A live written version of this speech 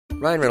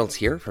Ryan Reynolds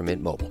here from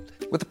Mint Mobile.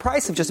 With the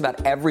price of just about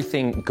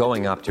everything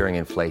going up during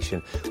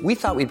inflation, we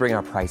thought we'd bring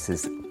our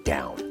prices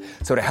down.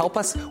 So to help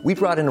us, we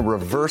brought in a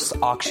reverse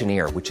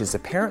auctioneer, which is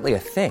apparently a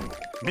thing.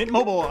 Mint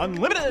Mobile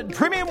Unlimited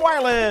Premium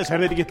Wireless. How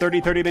to get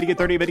 30, 30, bit to get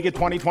 30, bit to get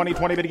 20, 20,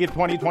 20, bit to get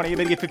 20, 20,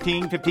 bit to get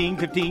 15, 15,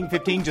 15,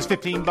 15, just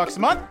 $15 a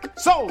month?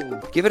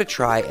 Sold! Give it a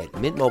try at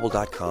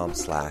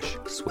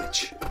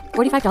mintmobile.com/switch.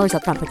 $45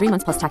 up front for 3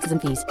 months plus taxes and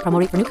fees. Promo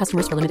rate for new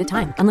customers for limited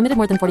time. Unlimited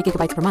more than 40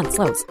 gigabytes per month.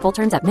 Slows full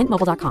terms at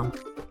mintmobile.com.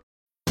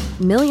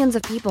 Millions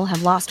of people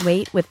have lost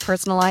weight with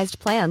personalized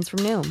plans from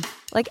Noom.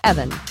 Like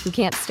Evan, who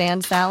can't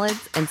stand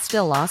salads and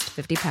still lost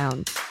 50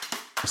 pounds.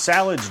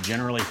 Salads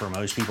generally for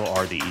most people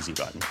are the easy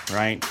button,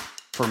 right?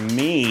 For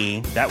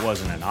me, that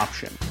wasn't an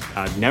option.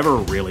 I never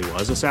really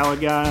was a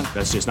salad guy.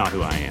 That's just not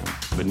who I am.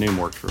 But Noom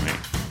worked for me.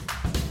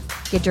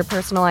 Get your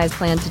personalized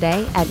plan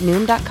today at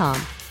Noom.com.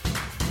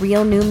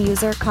 Real Noom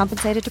user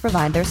compensated to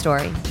provide their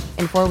story.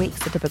 In 4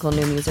 weeks, the typical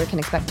Noom user can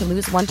expect to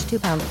lose 1 to 2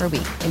 pounds per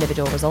week.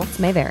 Individual results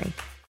may vary.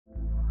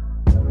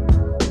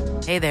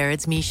 Hey there,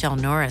 it's Michelle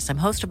Norris. I'm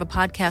host of a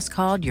podcast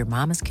called Your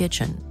Mama's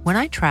Kitchen. When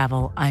I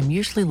travel, I'm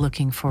usually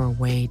looking for a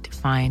way to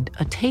find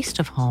a taste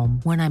of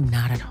home when I'm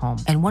not at home.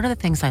 And one of the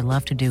things I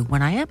love to do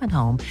when I am at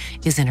home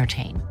is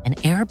entertain. And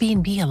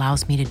Airbnb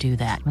allows me to do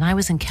that. When I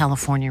was in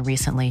California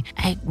recently,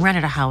 I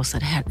rented a house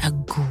that had a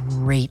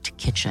great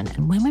kitchen.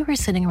 And when we were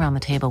sitting around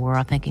the table, we were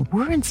all thinking,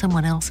 we're in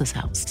someone else's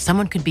house.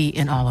 Someone could be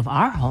in all of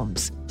our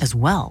homes as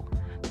well.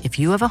 If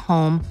you have a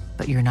home,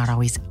 but you're not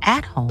always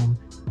at home,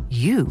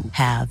 you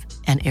have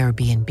an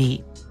Airbnb.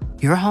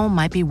 Your home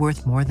might be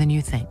worth more than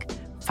you think.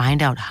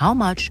 Find out how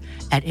much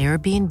at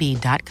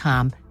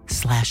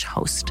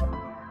airbnb.com/host.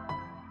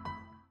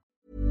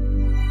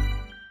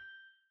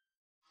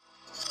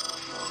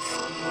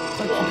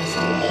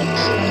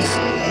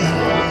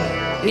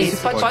 Esse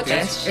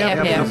podcast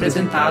é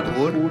apresentado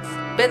por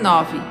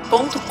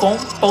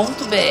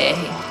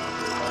b9.com.br.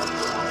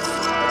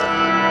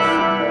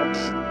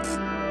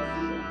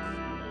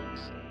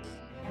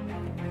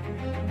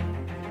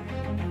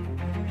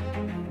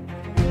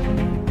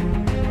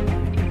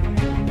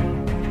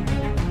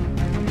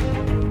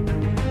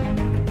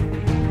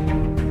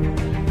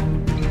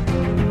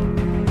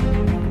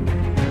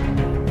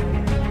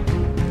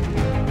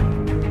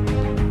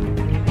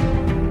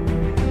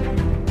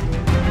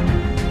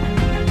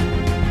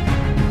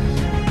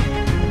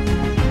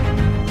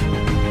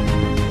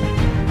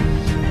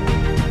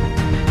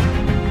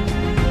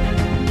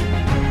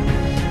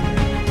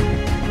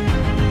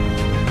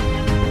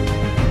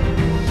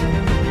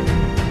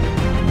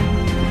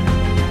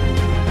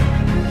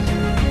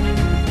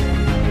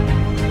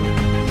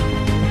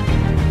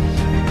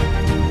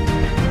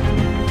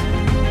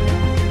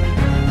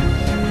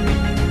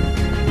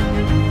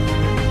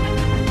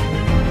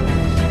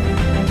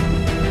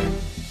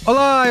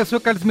 Olá, eu sou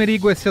o Carlos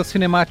Merigo, esse é o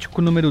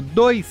Cinemático número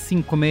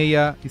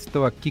 256.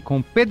 Estou aqui com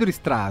Pedro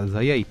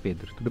Estraza. E aí,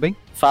 Pedro, tudo bem?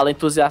 Fala,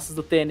 entusiastas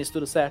do tênis,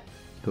 tudo certo?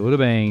 Tudo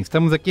bem.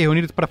 Estamos aqui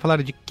reunidos para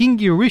falar de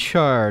King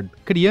Richard,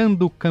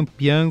 Criando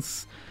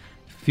Campeãs,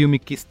 filme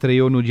que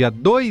estreou no dia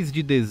 2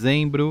 de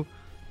dezembro,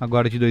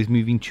 agora de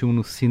 2021,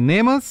 nos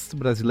cinemas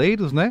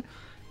brasileiros, né?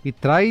 E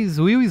traz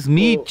Will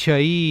Smith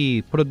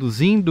aí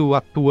produzindo,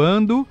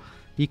 atuando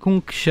e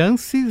com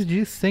chances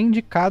de ser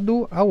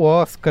indicado ao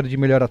Oscar de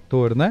melhor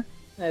ator, né?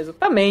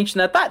 Exatamente,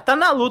 né? Tá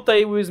na luta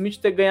aí o Will Smith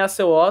ter ganhar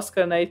seu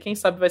Oscar, né? E quem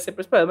sabe vai ser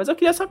pra esperar. Mas eu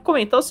queria só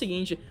comentar o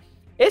seguinte: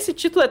 esse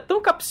título é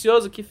tão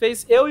capcioso que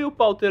fez eu e o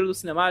pauteiro do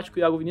Cinemático, o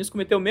Iago Vinícius,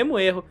 cometer o mesmo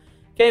erro.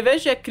 Que ao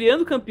invés de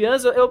Criando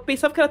Campeãs, eu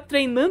pensava que era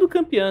Treinando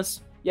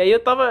Campeãs. E aí eu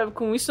tava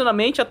com isso na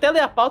mente, até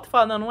ler a pauta e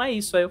falar, não é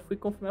isso. Aí eu fui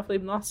confirmar e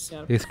falei, nossa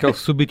senhora. Esse que é o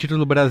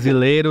subtítulo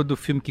brasileiro do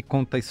filme que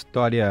conta a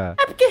história...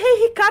 É porque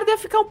Rei Ricardo ia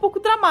ficar um pouco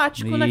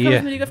dramático, né?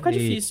 Carlos Merigo ia ficar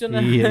difícil, né?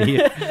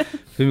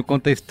 O filme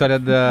conta a história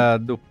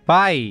do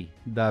pai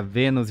da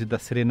Venus e da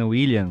Serena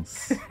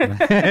Williams.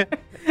 Né?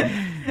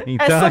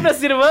 Então... É sobre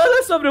as irmãs ou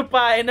é sobre o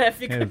pai, né?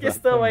 Fica a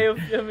questão aí o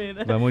filme,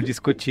 né? Vamos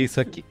discutir isso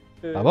aqui.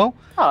 Tá bom?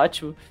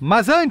 Ótimo.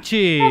 Mas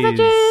antes,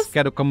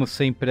 quero como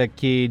sempre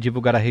aqui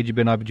divulgar a rede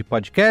B9 de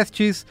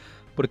podcasts,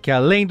 porque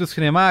além do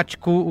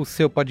Cinemático, o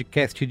seu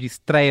podcast de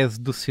estreias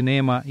do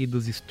cinema e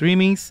dos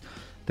streamings,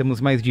 temos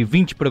mais de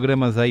 20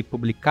 programas aí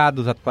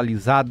publicados,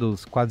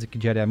 atualizados quase que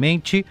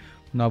diariamente,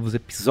 novos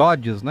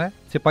episódios, né?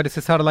 Você pode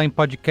acessar lá em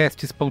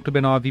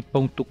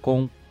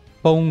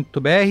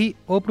podcasts.b9.com.br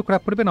ou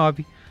procurar por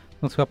B9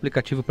 no seu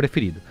aplicativo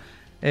preferido.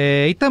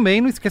 E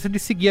também não esqueça de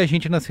seguir a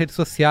gente nas redes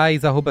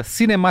sociais,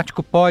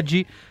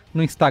 @cinemáticopod,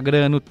 no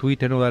Instagram, no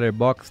Twitter, no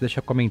Letterboxd,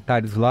 deixa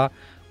comentários lá,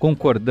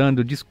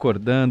 concordando,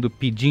 discordando,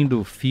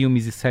 pedindo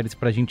filmes e séries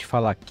pra gente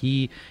falar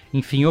aqui,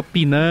 enfim,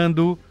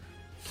 opinando,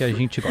 que a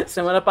gente gosta.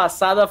 Semana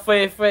passada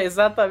foi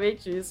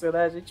exatamente isso,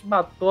 né? A gente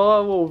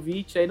matou o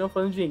ouvinte aí não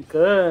falando de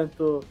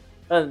Encanto,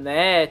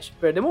 Annette,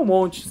 perdemos um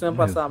monte semana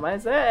passada,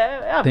 mas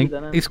é a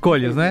vida, né?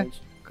 Escolhas, né?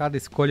 Cada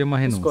escolha é uma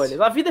renúncia. Escolhas.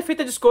 A vida é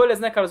feita de escolhas,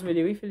 né, Carlos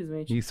Merigo?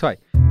 Infelizmente. Isso aí.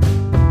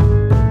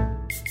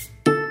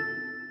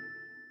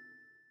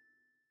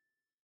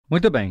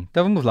 Muito bem,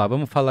 então vamos lá.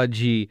 Vamos falar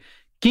de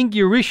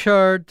King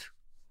Richard,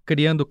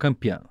 Criando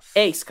Campeãs.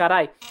 É isso,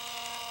 carai.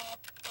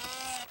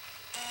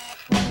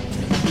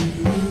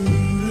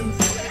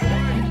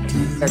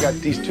 I got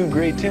these two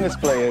great tennis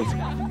players.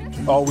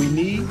 All we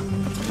need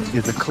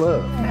is a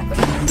club.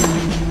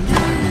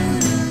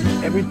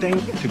 Everything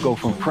to go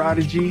from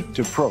prodigy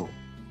to pro.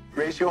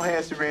 Raise your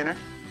hand, Serena.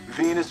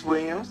 Venus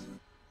Williams.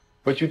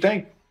 What you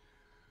think?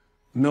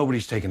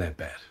 Nobody's taking that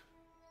bet.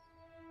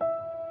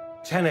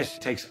 Tennis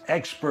takes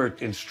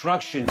expert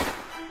instruction.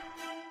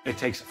 It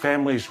takes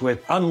families with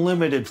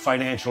unlimited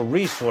financial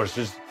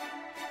resources.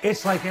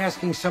 It's like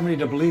asking somebody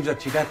to believe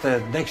that you got the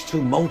next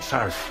two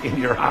Mozarts in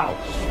your house.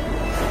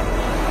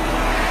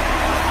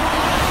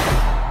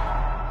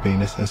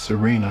 Venus and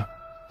Serena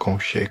gonna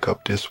shake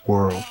up this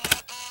world.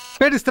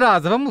 Pedro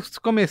Estraza, vamos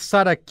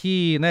começar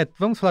aqui, né?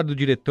 Vamos falar do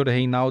diretor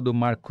Reinaldo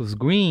Marcus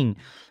Green,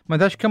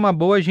 mas acho que é uma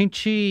boa a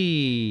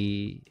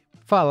gente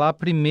falar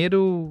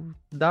primeiro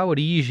da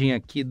origem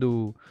aqui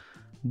do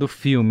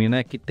filme,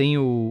 né? Que tem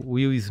o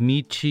Will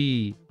Smith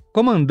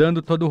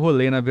comandando todo o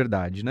rolê, na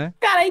verdade, né?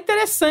 Cara, é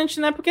interessante,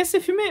 né? Porque esse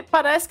filme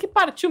parece que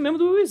partiu mesmo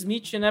do Will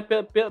Smith, né?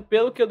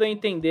 Pelo que eu dei a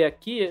entender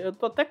aqui, eu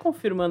tô até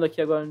confirmando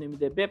aqui agora no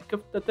IMDb, porque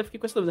eu até fiquei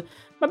com essa dúvida.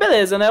 Mas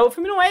beleza, né? O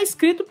filme não é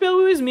escrito pelo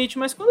Will Smith,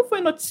 mas quando foi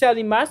noticiado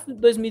em março de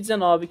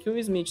 2019 que o Will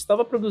Smith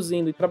estava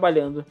produzindo e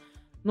trabalhando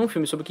num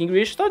filme sobre King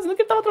Richard, estava dizendo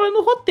que ele estava trabalhando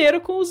no roteiro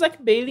com o Zach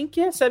Bailey,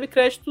 que recebe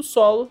crédito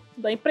solo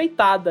da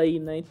empreitada aí,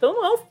 né? Então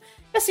não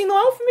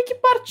é um filme que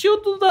partiu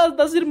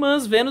das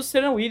irmãs Venus e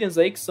Serena Williams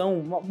aí, que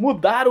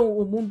mudaram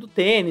o mundo do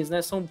tênis,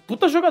 né? São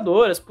puta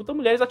jogadoras, puta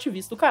mulheres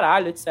ativistas do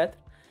caralho, etc.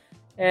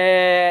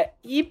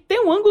 E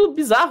tem um ângulo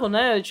bizarro,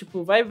 né?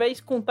 Tipo, vai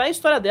contar a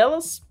história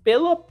delas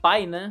pelo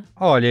pai, né?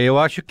 Olha, eu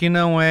acho que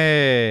não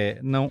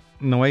é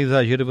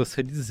exagero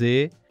você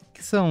dizer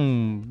que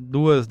são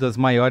duas das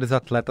maiores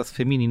atletas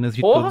femininas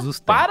de todos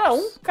os tempos. Para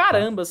um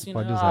caramba, assim,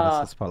 pode né? usar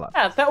essas palavras.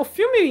 Até o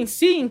filme em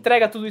si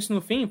entrega tudo isso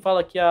no fim,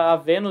 fala que a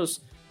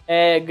Venus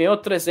ganhou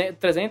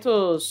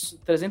 300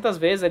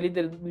 vezes,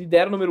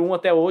 lidera o número 1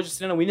 até hoje.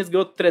 Serena Williams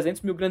ganhou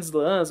 300 mil Grand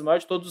Slams, maior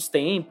de todos os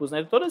tempos,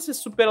 né? Todos esses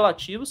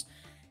superlativos.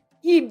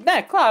 E,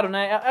 claro,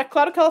 né? É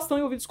claro que elas estão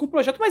envolvidas com o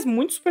projeto, mas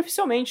muito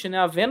superficialmente, né?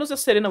 A Venus e a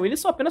Serena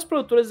Williams são apenas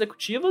produtoras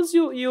executivas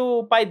e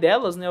o pai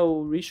delas, né?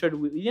 O Richard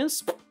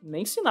Williams,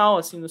 nem sinal,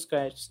 assim, nos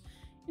créditos.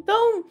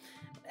 Então,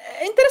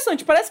 é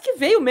interessante. Parece que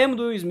veio mesmo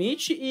do Will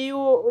Smith e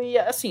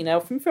assim, né?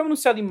 O filme foi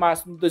anunciado em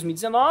março de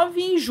 2019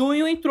 e em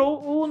junho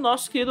entrou o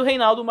nosso querido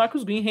Reinaldo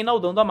Marcus Green,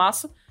 Reinaldão da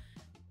Massa,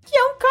 que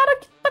é um cara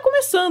que tá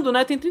começando,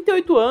 né? Tem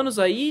 38 anos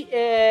aí.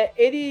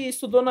 Ele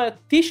estudou na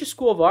Tisch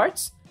School of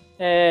Arts.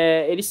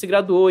 Ele se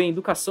graduou em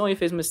educação e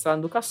fez mestrado em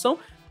educação.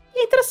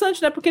 E é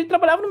interessante, né? Porque ele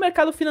trabalhava no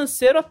mercado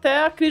financeiro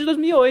até a crise de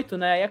 2008,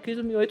 né? Aí a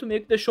crise de 2008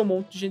 meio que deixou um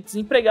monte de gente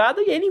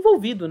desempregada e ele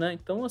envolvido, né?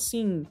 Então,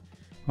 assim...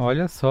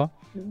 Olha só.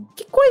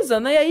 Que coisa,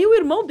 né? E aí o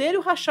irmão dele,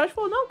 o Rashad,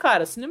 falou, não,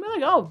 cara, cinema é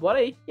legal, bora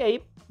aí. E aí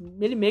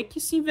ele meio que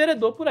se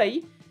enveredou por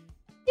aí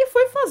e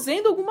foi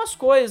fazendo algumas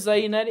coisas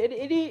aí, né?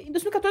 Ele em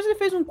 2014 ele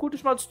fez um curto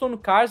chamado Stone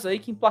Cars aí,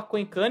 que emplacou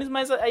em Cannes,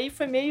 mas aí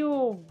foi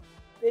meio...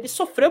 Ele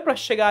sofreu pra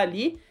chegar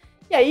ali.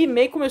 E aí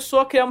meio começou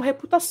a criar uma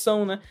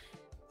reputação, né?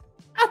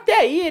 Até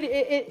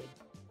aí,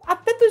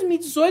 até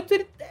 2018,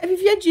 ele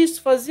vivia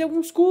disso. Fazia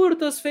alguns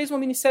curtas, fez uma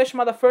minissérie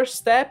chamada First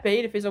Step, aí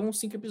ele fez alguns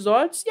 5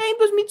 episódios. E aí em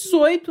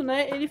 2018,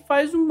 né, ele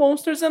faz o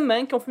Monsters and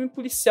Men, que é um filme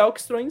policial que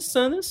estreou em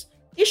Sundance.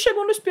 E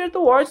chegou no Spirit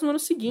Awards no ano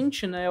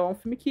seguinte, né? É um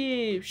filme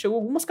que chegou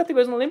a algumas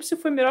categorias, não lembro se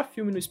foi o melhor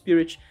filme no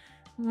Spirit.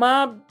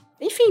 Mas,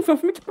 enfim, foi um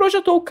filme que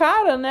projetou o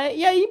cara, né?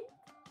 E aí,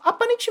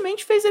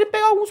 aparentemente, fez ele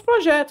pegar alguns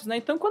projetos, né?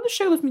 Então, quando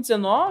chega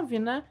 2019,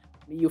 né?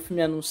 E o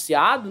filme é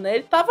anunciado, né?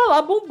 Ele tava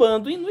lá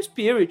bombando no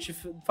Spirit,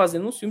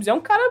 fazendo uns filmes. É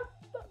um cara,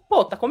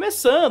 tá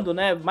começando,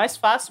 né? Mais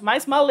fácil,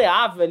 mais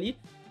maleável ali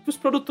pros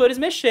produtores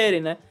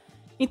mexerem, né?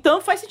 Então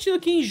faz sentido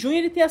que em junho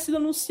ele tenha sido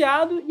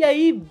anunciado e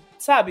aí,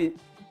 sabe,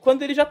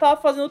 quando ele já tava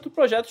fazendo outro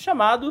projeto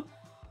chamado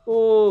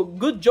o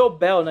Good Joe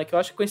Bell, né? Que eu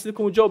acho que é conhecido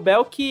como Joe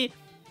Bell, que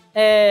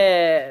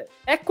é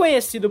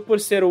conhecido por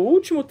ser o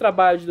último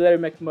trabalho de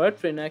Larry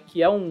McMurtry, né?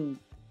 Que é um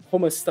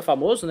romancista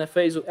famoso, né?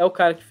 É o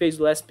cara que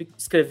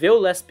escreveu o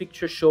Last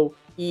Picture Show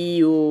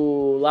e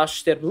o Laços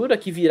de Ternura,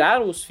 que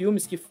viraram os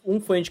filmes, que um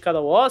foi indicado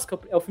ao Oscar,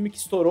 é o filme que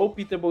estourou o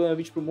Peter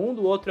Bogdanovich pro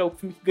mundo, o outro é o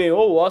filme que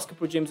ganhou o Oscar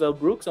pro James L.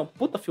 Brooks, é um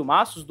puta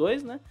filmaço os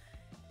dois, né?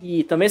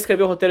 E também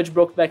escreveu o roteiro de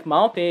Brokeback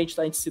Mountain,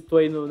 a gente citou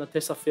aí na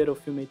terça-feira, o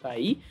filme tá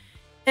aí.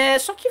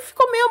 Só que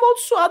ficou meio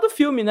amaldiçoado o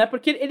filme, né?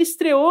 Porque ele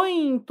estreou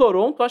em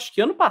Toronto, acho que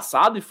ano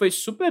passado, e foi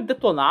super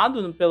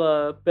detonado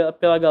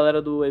pela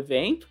galera do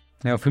evento.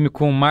 É o filme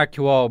com o Mark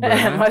Wahlberg,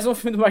 né? Mais um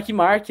filme do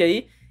Mark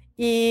aí.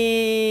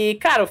 E,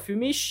 cara,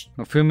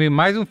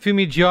 mais um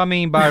filme de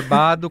homem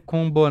barbado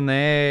com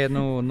boné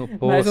no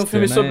pôster, mais um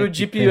filme, né? Sobre o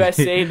Deep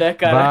USA, né,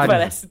 cara?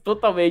 Parece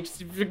totalmente esse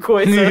tipo de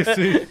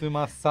coisa. Isso,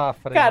 uma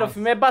safra. Cara, o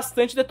filme é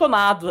bastante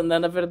detonado, né,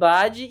 na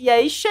verdade. E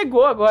aí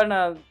chegou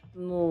agora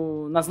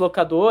nas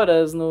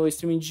locadoras, no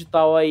streaming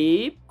digital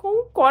aí,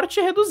 com um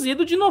corte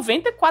reduzido de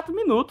 94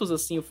 minutos,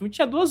 assim. O filme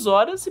tinha 2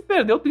 horas e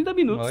perdeu 30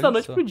 minutos da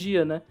noite pro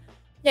dia, né?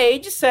 E aí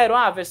disseram,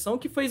 a versão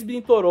que foi exibida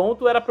em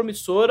Toronto era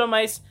promissora,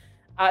 mas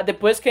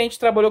depois que a gente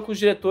trabalhou com os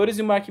diretores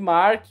e o Mark,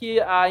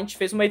 a gente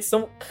fez uma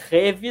edição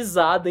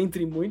revisada,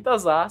 entre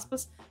muitas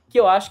aspas, que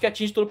eu acho que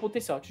atinge todo o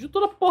potencial. Atinge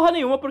toda porra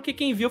nenhuma, porque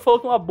quem viu falou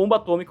que é uma bomba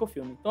atômica o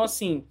filme. Então,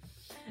 assim...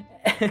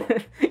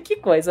 que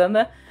coisa,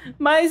 né?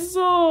 Mas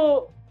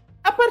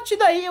a partir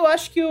daí, eu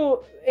acho que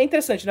é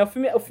interessante, né?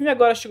 O filme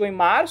agora chegou em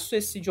março,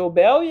 esse Joe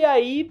Bell, e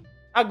aí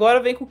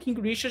agora vem com o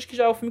King Richard, que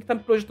já é o filme que tá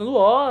me projetando o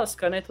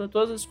Oscar, né? Então,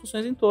 todas as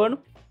discussões em torno.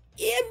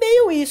 E é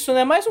meio isso,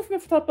 né? Mais um filme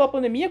afetado pela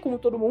pandemia, como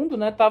todo mundo,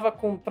 né? Tava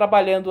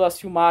trabalhando as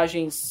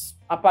filmagens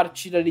a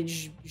partir ali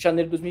de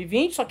janeiro de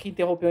 2020, só que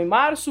interrompeu em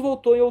março,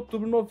 voltou em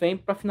outubro,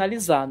 novembro pra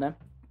finalizar, né?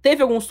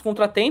 Teve alguns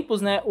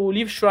contratempos, né? O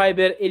Liev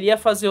Schreiber, ele ia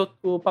fazer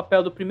o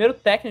papel do primeiro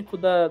técnico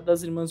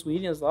das irmãs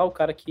Williams lá, o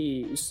cara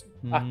que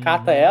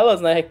acata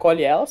elas, né?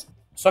 Recolhe elas.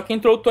 Só que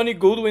entrou o Tony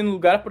Goldwyn no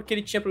lugar porque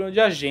ele tinha problema de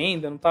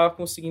agenda, não tava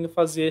conseguindo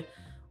fazer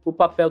o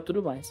papel e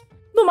tudo mais.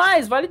 No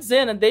mais, vale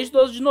dizer, né? Desde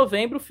 12 de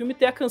novembro, o filme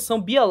tem a canção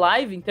Be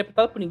Alive,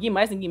 interpretada por ninguém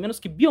mais, ninguém menos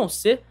que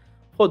Beyoncé,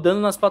 rodando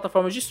nas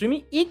plataformas de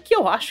streaming, e que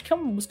eu acho que é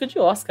uma música de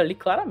Oscar ali,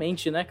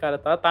 claramente, né, cara?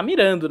 Tá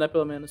mirando, né,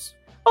 pelo menos.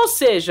 Ou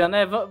seja,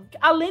 né,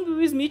 além do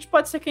Will Smith,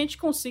 pode ser que a gente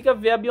consiga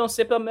ver a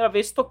Beyoncé pela primeira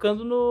vez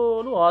tocando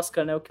no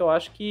Oscar, né? O que eu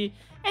acho que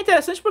é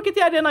interessante porque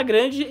tem a Ariana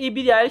Grande e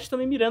Billie Eilish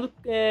também mirando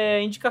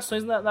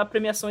indicações na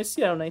premiação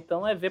esse ano, né?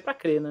 Então é ver pra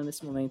crer, né,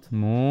 nesse momento.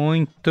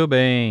 Muito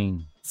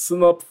bem.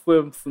 Sinopse.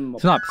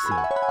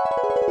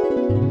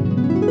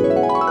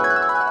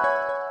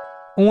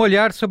 Um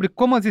olhar sobre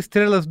como as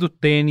estrelas do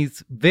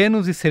tênis,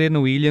 Venus e Serena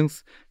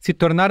Williams, se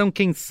tornaram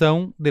quem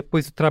são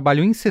depois do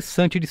trabalho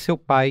incessante de seu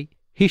pai,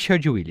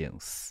 Richard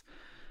Williams.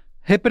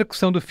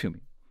 Repercussão do filme.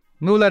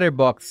 No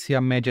Letterboxd,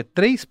 a média é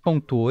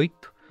 3.8.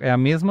 É a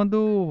mesma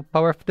do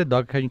Power of the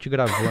Dog que a gente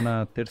gravou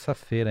na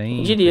terça-feira,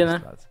 hein? Diria,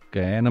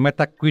 né? No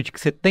Metacritic,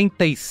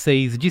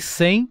 76 de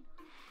 100.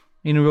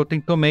 E no Rotten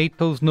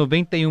Tomatoes,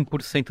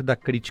 91% da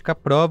crítica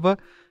aprova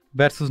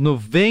versus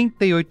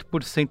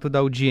 98% da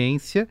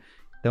audiência.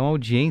 Então, a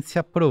audiência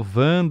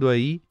aprovando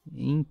aí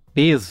em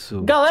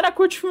peso. Galera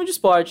curte filme de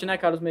esporte, né,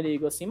 Carlos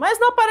Merigo, assim. Mas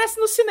não aparece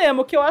no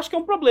cinema, o que eu acho que é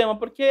um problema.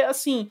 Porque,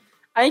 assim,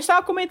 a gente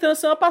tava comentando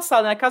semana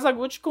passada, né? A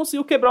Kazaguchi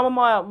conseguiu quebrar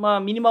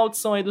uma mini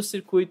maldição aí dos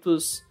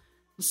circuitos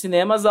dos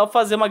cinemas ao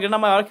fazer uma grana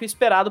maior que o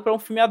esperado para um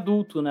filme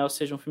adulto, né? Ou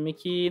seja, um filme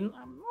que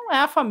não é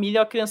a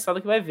família ou a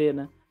criançada que vai ver,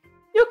 né?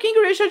 E o King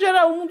Richard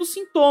era um dos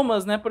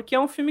sintomas, né? Porque é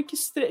um filme que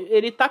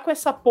ele tá com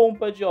essa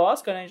pompa de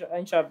Oscar, né? A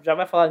gente já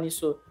vai falar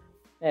nisso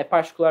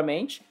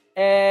particularmente.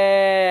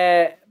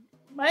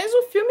 Mas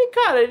o filme,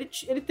 cara,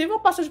 ele teve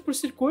uma passagem por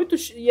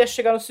circuitos, ia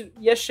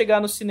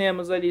chegar nos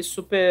cinemas ali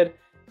super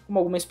com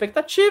alguma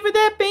expectativa, e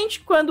de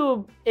repente,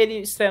 quando ele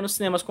estreia nos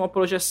cinemas com uma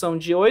projeção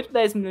de 8,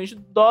 10 milhões de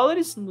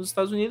dólares nos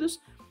Estados Unidos,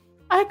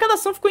 a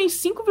arrecadação ficou em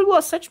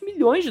 5,7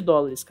 milhões de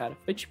dólares, cara.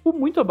 Foi, tipo,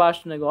 muito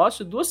abaixo do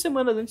negócio, 2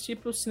 semanas antes de ir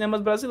pros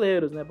cinemas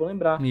brasileiros, né? Bom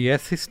lembrar. E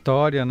essa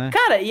história, né?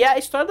 Cara, e a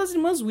história das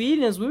irmãs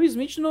Williams, Will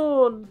Smith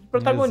no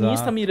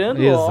protagonista,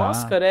 mirando o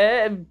Oscar,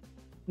 é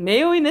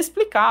meio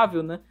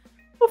inexplicável, né?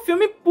 O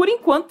filme, por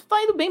enquanto,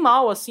 tá indo bem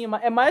mal, assim.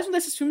 É mais um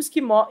desses filmes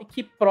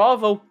que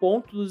prova o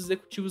ponto dos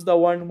executivos da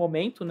Warner no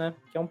momento, né?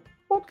 Que é um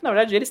ponto que, na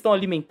verdade, eles estão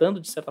alimentando,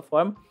 de certa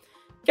forma.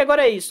 Que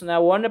agora é isso, né? A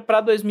Warner, pra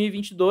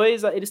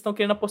 2022, eles estão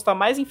querendo apostar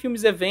mais em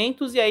filmes e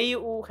eventos, e aí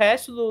o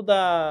resto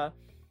da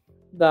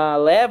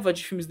leva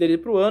de filmes dele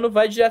pro ano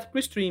vai direto pro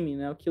streaming,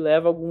 né? O que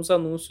leva alguns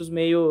anúncios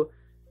meio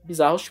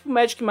bizarros, tipo o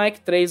Magic Mike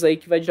 3 aí,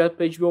 que vai direto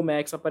pro HBO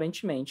Max,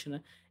 aparentemente, né?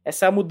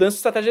 Essa é a mudança de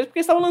estratégia, porque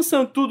eles estavam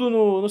lançando tudo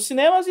nos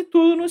cinemas e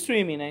tudo no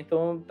streaming, né?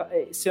 Então,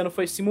 esse ano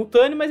foi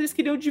simultâneo, mas eles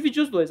queriam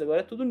dividir os dois. Agora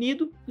é tudo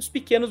unido, os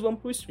pequenos vão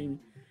pro streaming.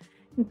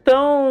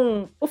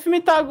 Então, o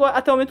filme tá agora,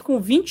 até o momento com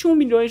 21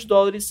 milhões de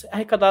dólares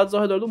arrecadados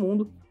ao redor do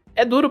mundo.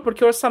 É duro,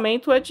 porque o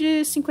orçamento é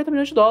de 50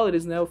 milhões de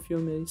dólares, né, o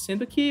filme.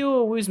 Sendo que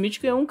o Will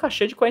Smith ganhou um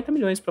cachê de 40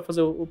 milhões pra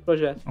fazer o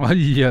projeto.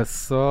 Olha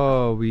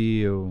só,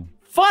 Will.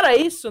 Fora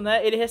isso,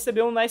 né, ele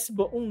recebeu um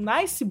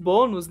nice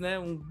bônus, né,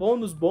 um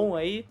bônus bom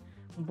aí,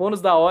 um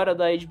bônus da hora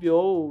da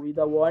HBO e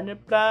da Warner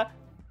pra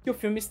que o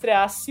filme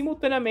estreasse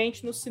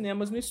simultaneamente nos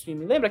cinemas e no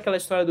streaming. Lembra aquela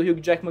história do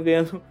Hugh Jackman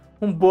ganhando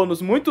um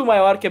bônus muito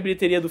maior que a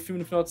bilheteria do filme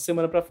no final de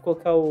semana pra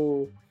colocar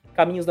o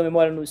Caminhos da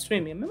Memória no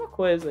streaming? É a mesma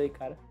coisa aí,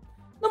 cara.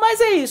 Não, mas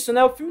é isso,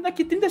 né? O filme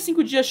daqui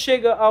 35 dias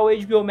chega ao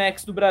HBO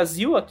Max do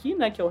Brasil aqui,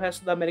 né? Que é o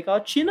resto da América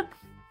Latina.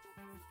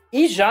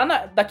 E já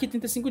daqui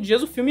 35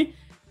 dias o filme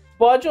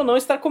pode ou não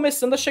estar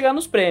começando a chegar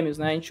nos prêmios,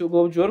 né? O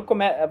Globo de Ouro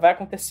vai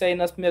acontecer aí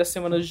nas primeiras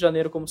semanas de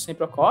janeiro, como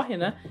sempre ocorre,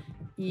 né?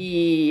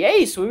 E é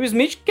isso, o Will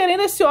Smith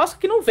querendo esse Oscar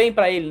que não vem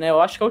pra ele, né? Eu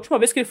acho que a última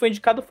vez que ele foi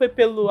indicado foi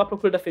pelo A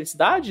Procura da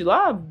Felicidade,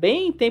 lá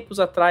bem tempos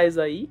atrás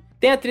aí.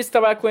 Tem a atriz que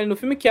trabalha com ele no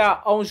filme, que é a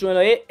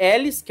Aunjona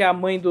Ellis, que é a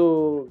mãe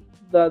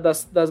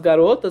das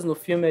garotas no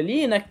filme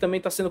ali, né? Que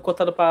também tá sendo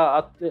cotada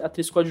pra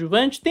atriz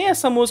coadjuvante. Tem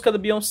essa música da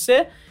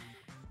Beyoncé.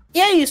 E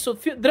é isso,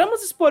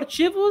 dramas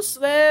esportivos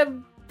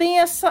tem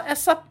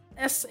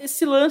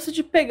esse lance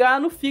de pegar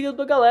no fígado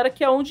da galera,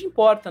 que é onde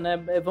importa, né?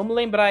 Vamos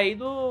lembrar aí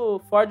do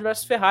Ford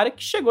vs Ferrari,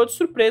 que chegou de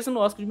surpresa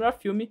no Oscar de melhor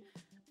filme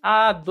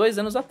há 2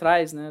 anos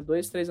atrás, né?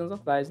 2, 3 anos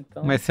atrás,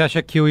 então... Mas você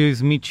acha que o Will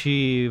Smith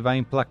vai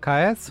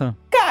emplacar essa?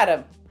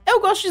 Cara, eu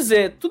gosto de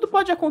dizer, tudo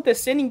pode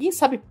acontecer, ninguém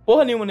sabe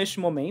porra nenhuma neste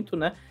momento,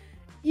 né?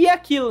 E é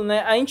aquilo,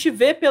 né? A gente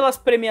vê pelas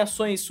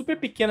premiações super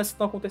pequenas que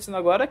estão acontecendo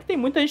agora que tem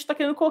muita gente que tá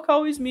querendo colocar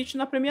o Will Smith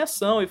na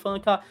premiação e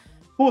falando que,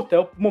 puta, é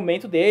o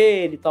momento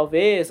dele,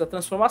 talvez, a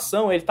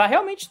transformação. Ele tá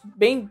realmente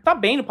bem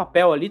no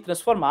papel ali,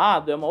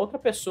 transformado, é uma outra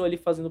pessoa ali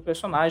fazendo o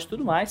personagem e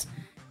tudo mais.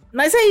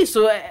 Mas é isso,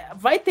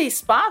 vai ter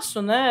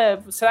espaço, né?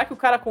 Será que o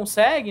cara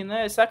consegue,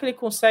 né? Será que ele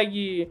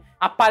consegue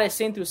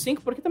aparecer entre os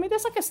 5? Porque também tem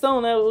essa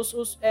questão, né?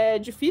 É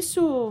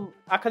difícil...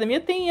 A academia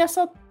tem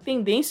essa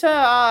tendência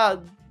a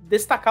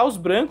destacar os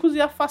brancos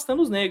e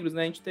afastando os negros,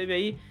 né? A gente teve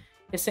aí...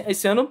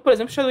 Esse ano, por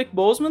exemplo, Chadwick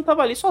Boseman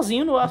tava ali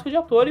sozinho no Oscar de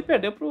ator e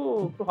perdeu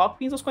pro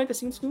Hopkins aos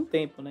 45 do segundo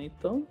tempo, né?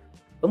 Então,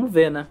 vamos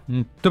ver, né?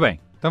 Muito bem.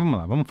 Então vamos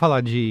lá, vamos falar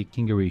de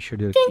King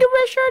Richard aqui. King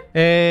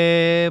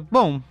Richard!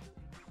 Bom,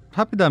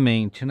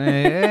 rapidamente,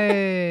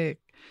 né?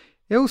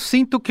 Eu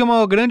sinto que é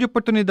uma grande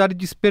oportunidade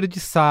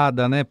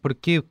desperdiçada, né?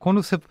 Porque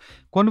quando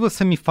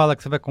você me fala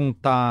que você vai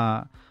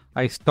contar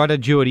a história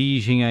de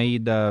origem aí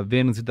da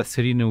Venus e da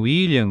Serena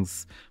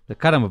Williams,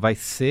 caramba, vai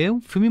ser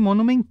um filme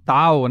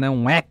monumental, né?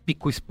 Um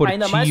épico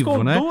esportivo, ainda mais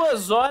com né?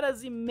 2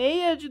 horas e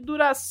meia de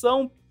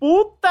duração.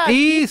 Puta que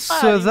Isso,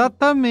 pariu.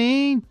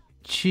 exatamente.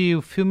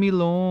 O filme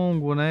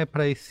longo, né?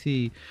 Pra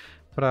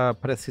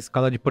essa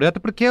escala de projeto,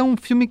 porque é um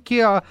filme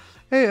que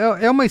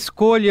é uma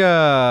escolha,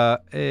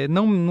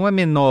 não é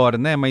menor,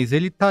 né? Mas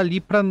ele tá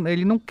ali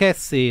ele não quer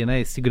ser,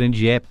 né, esse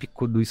grande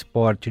épico do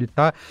esporte. Ele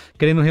tá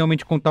querendo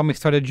realmente contar uma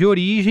história de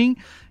origem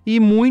e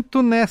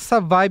muito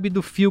nessa vibe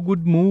do feel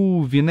good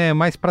movie, né?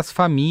 Mais pras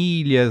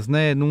famílias,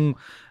 né?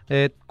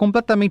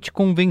 Completamente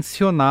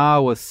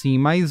convencional, assim,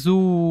 mas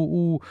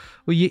o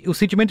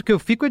sentimento que eu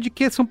fico é de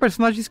que são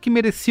personagens que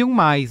mereciam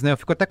mais, né? Eu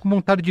fico até com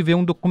vontade de ver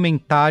um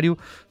documentário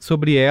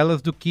sobre elas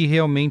do que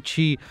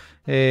realmente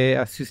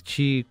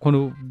assistir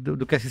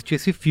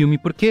esse filme,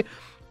 porque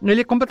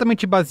ele é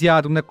completamente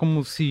baseado, né,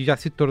 como se já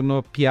se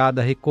tornou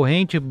piada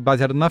recorrente,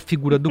 baseado na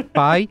figura do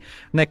pai,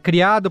 né,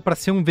 criado para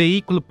ser um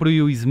veículo para o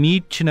Will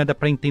Smith, né, dá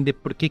para entender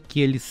por que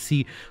ele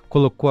se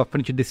colocou à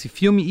frente desse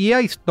filme. E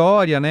a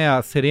história, né,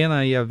 a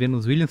Serena e a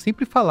Venus Williams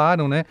sempre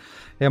falaram, né,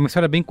 é uma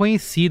história bem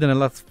conhecida, né,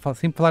 elas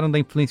sempre falaram da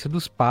influência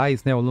dos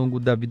pais, né, ao longo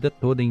da vida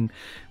toda, em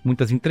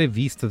muitas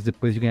entrevistas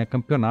depois de ganhar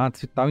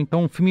campeonatos e tal.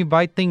 Então o filme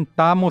vai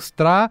tentar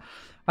mostrar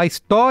a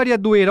história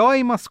do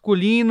herói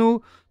masculino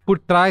por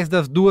trás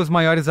das 2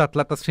 maiores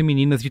atletas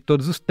femininas de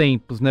todos os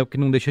tempos, né? O que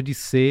não deixa de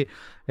ser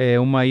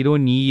uma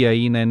ironia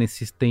aí, né?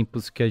 Nesses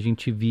tempos que a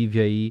gente vive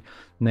aí,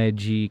 né?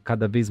 De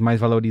cada vez mais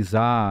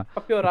valorizar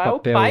pra piorar, o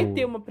papel... o pai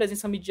tem uma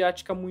presença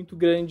midiática muito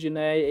grande,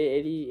 né?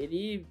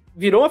 Ele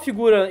virou uma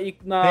figura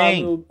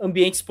no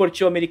ambiente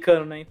esportivo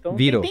americano, né? Então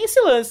tem esse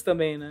lance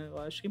também, né? Eu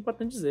acho que é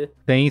importante dizer.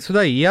 Tem isso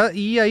daí.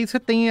 E aí você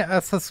tem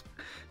essas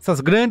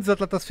grandes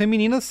atletas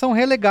femininas são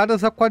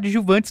relegadas a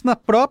coadjuvantes na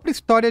própria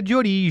história de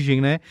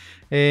origem, né?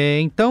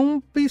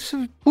 Então,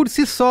 isso por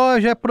si só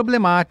já é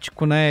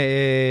problemático,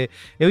 né?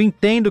 Eu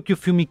entendo que o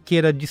filme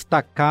queira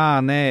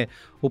destacar, né,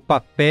 o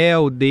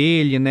papel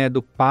dele, né,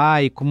 do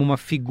pai, como uma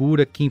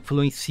figura que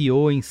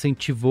influenciou,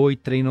 incentivou e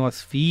treinou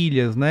as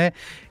filhas, né,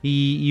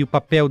 e o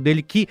papel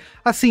dele que,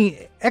 assim,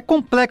 é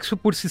complexo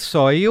por si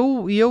só, e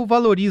eu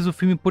valorizo o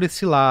filme por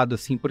esse lado,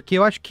 assim, porque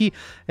eu acho que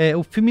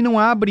o filme não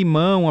abre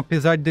mão,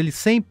 apesar dele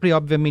sempre,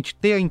 obviamente,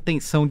 ter a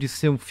intenção de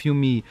ser um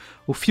filme,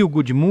 o feel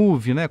good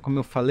movie, né, como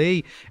eu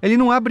falei, ele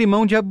não abre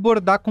mão de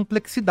abordar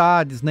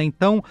complexidades, né,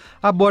 então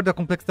aborda a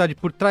complexidade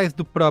por trás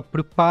do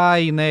próprio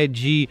pai, né,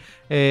 de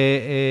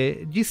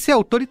ser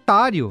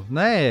autoritário,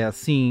 né,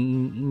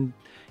 assim,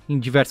 em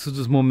diversos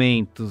dos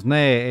momentos,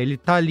 né, ele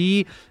tá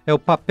ali,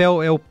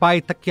 o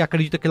pai que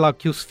acredita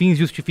que os fins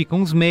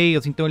justificam os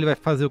meios, então ele vai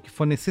fazer o que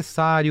for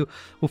necessário.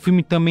 O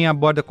filme também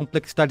aborda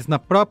complexidades na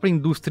própria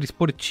indústria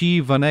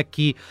esportiva, né,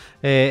 que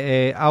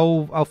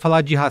ao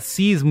falar de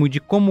racismo e de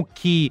como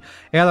que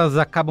elas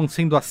acabam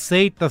sendo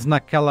aceitas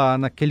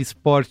naquele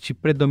esporte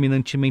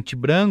predominantemente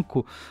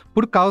branco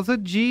por causa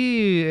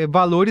de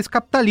valores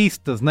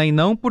capitalistas, né, e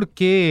não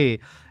porque...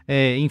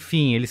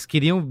 enfim, eles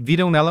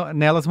viram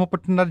nelas uma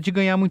oportunidade de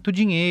ganhar muito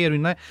dinheiro,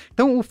 né?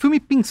 Então o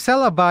filme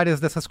pincela várias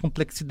dessas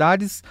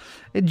complexidades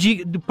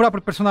do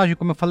próprio personagem,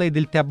 como eu falei,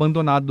 dele ter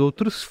abandonado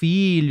outros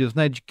filhos,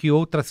 né? De que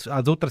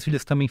as outras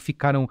filhas também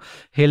ficaram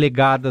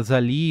relegadas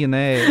ali,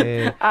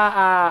 né?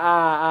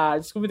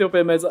 Desculpa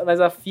interromper, mas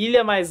a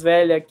filha mais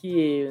velha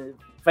que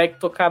vai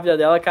tocar a vida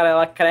dela, cara,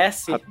 ela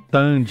cresce a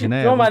Tandy,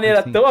 né? De uma maneira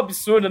assim tão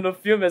absurda no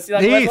filme, assim,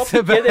 ela isso,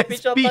 pequena, de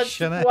repente ela tá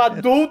tipo, né?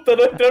 Adulta,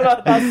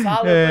 entrando na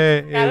sala.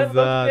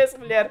 Caramba, não essa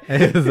mulher.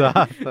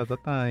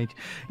 Exatamente.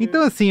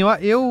 Então, assim,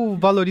 eu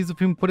valorizo o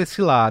filme por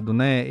esse lado,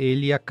 né?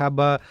 Ele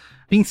acaba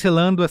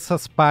pincelando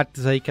essas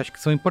partes aí que acho que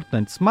são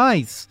importantes,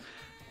 mas...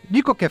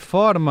 De qualquer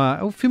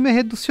forma, o filme é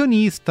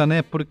reducionista,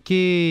 né?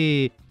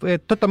 Porque é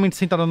totalmente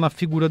centrado na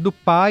figura do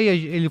pai.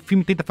 O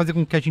filme tenta fazer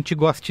com que a gente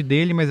goste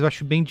dele, mas eu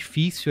acho bem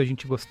difícil a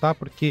gente gostar,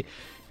 porque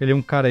ele é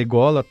um cara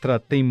ególatra,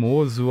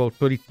 teimoso,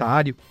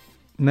 autoritário.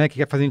 né, que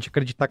quer fazer a gente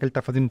acreditar que ele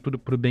tá fazendo tudo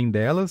pro bem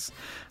delas,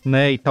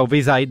 né, e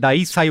talvez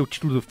daí saia o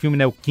título do filme,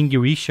 né, o King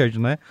Richard,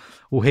 né,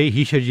 o Rei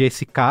Richard é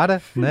esse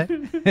cara, né,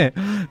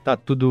 tá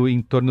tudo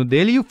em torno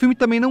dele, e o filme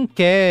também não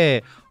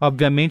quer,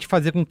 obviamente,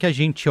 fazer com que a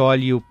gente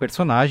olhe o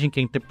personagem, que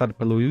é interpretado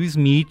pelo Will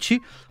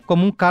Smith,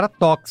 como um cara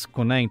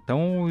tóxico, né,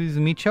 então o Will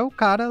Smith é o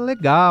cara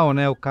legal,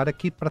 né, o cara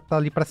que tá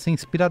ali pra ser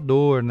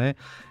inspirador, né,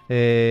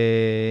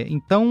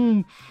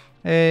 então...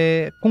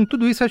 com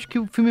tudo isso, acho que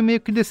o filme meio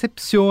que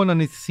decepciona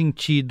nesse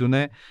sentido,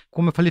 né?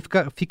 Como eu falei,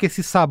 fica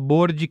esse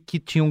sabor de que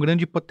tinha um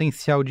grande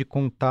potencial de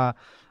contar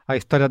a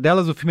história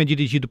delas. O filme é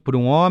dirigido por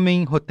um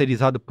homem,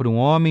 roteirizado por um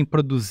homem,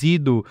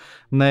 produzido,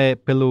 né,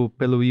 pelo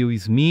Will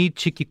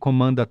Smith, que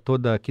comanda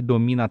que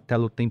domina a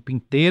tela o tempo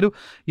inteiro,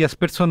 e as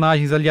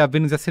personagens ali, a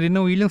Venus e a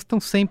Serena Williams, estão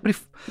sempre,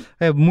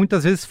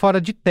 muitas vezes, fora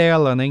de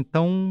tela, né?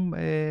 Então,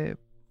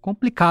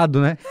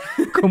 complicado, né?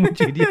 Como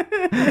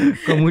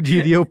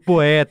diria o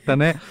poeta,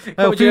 né?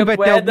 O filme vai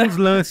ter alguns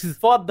lances...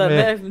 Foda,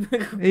 né?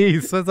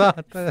 Isso,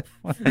 exato.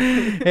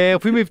 O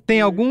filme tem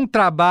algum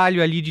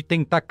trabalho ali de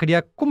tentar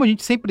criar, como a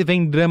gente sempre vê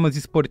em dramas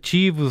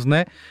esportivos,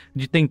 né?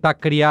 De tentar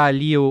criar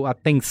ali a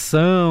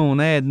tensão,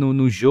 né?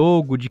 No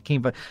jogo, de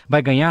quem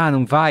vai ganhar,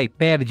 não vai,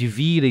 perde,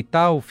 vira e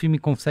tal. O filme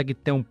consegue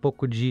ter um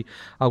pouco de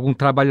algum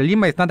trabalho ali,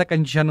 mas nada que a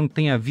gente já não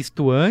tenha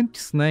visto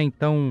antes, né?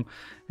 Então...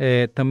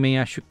 também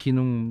acho que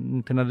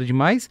não tem nada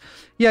demais.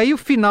 E aí o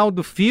final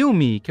do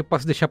filme, que eu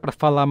posso deixar para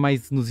falar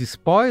mais nos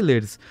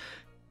spoilers,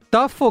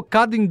 tá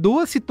focado em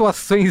duas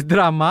situações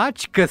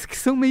dramáticas que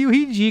são meio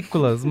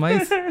ridículas,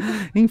 mas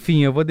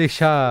enfim, eu vou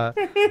deixar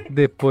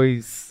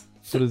depois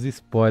pros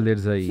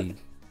spoilers aí.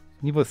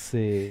 E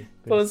você?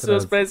 Tô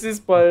ansioso pra esses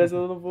spoilers,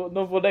 eu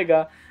não vou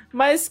negar.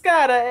 Mas,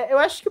 cara, eu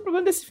acho que o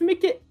problema desse filme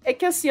é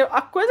que assim,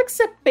 a coisa que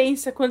você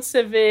pensa quando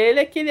você vê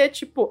ele é que ele é,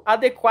 tipo,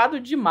 adequado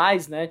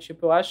demais, né?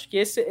 Tipo, eu acho que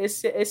esse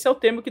é o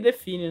termo que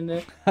define,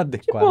 né?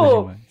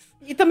 Adequado demais.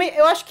 E também,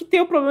 eu acho que tem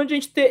o problema de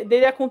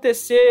dele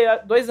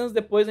acontecer 2 anos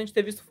depois, a gente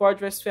ter visto Ford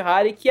vs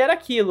Ferrari, que era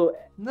aquilo.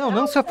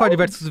 Não só Ford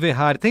vs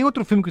Ferrari. Tem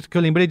outro filme que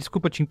eu lembrei,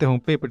 desculpa te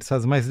interromper, por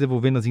essas mais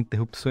devolvendo as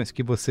interrupções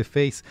que você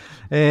fez.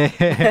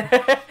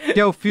 Que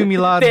é o filme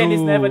lá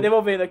Tênis, né? Vai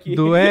devolvendo aqui.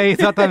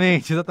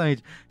 Exatamente.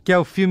 Que é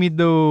o filme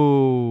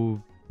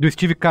do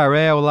Steve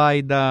Carell lá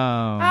e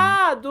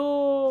da...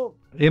 do...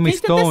 Emma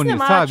Stone,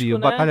 sabe? Né?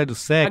 Batalha dos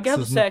Sexos. A Guerra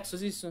dos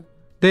Sexos, isso.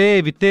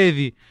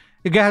 Teve.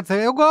 E Guerra dos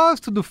Sexos. Eu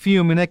gosto do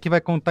filme, né? Que vai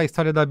contar a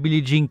história da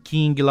Billie Jean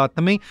King lá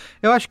também.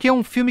 Eu acho que é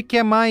um filme que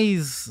é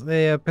mais...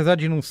 apesar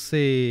de não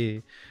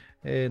ser...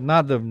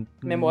 nada...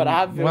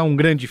 memorável. Não é um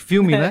grande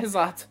filme, né?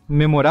 Exato.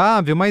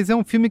 Memorável, mas é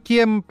um filme que,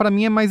 pra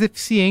mim, é mais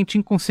eficiente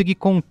em conseguir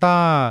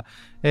contar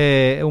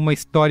uma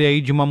história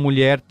aí de uma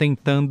mulher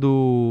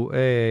tentando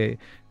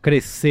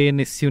crescer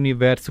nesse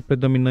universo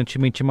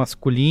predominantemente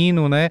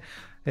masculino, né?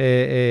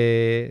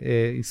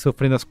 E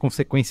sofrendo as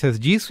consequências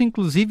disso.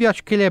 Inclusive,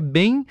 acho que ele é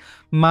bem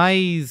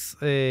mais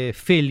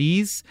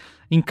feliz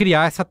em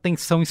criar essa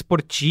tensão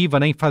esportiva,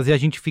 né? Em fazer a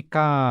gente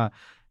ficar...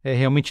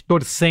 realmente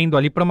torcendo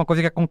ali pra uma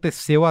coisa que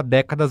aconteceu há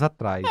décadas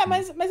atrás. Né?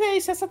 Mas é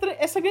isso,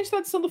 essa grande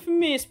tradição do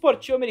filme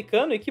esportivo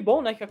americano, e que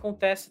bom, né, que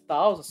acontece e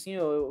tal, assim,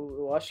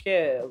 eu acho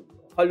que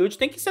Hollywood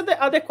tem que se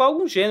adequar a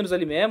alguns gêneros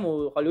ali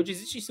mesmo, Hollywood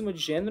existe em cima de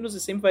gêneros e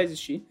sempre vai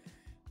existir,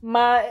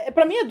 mas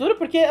pra mim é duro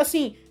porque,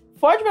 assim,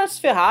 Ford vs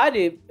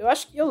Ferrari, eu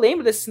acho que eu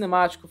lembro desse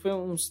cinemático, foi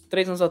uns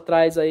 3 anos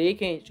atrás aí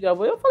que a gente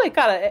gravou, e eu falei,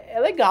 cara, é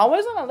legal,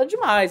 mas não é nada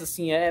demais,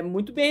 assim, é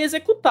muito bem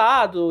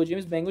executado, o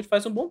James Mangold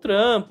faz um bom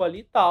trampo ali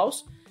e tal.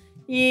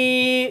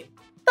 E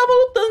tava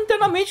lutando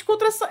internamente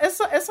contra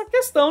essa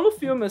questão no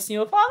filme, assim.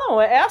 Eu falava,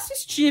 não, é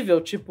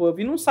assistível. Tipo, eu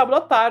vi num sábado à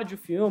tarde o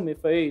filme,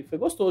 foi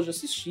gostoso de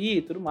assistir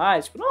e tudo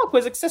mais. Tipo, não é uma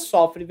coisa que você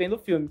sofre vendo o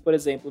filme, por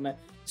exemplo, né?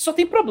 Só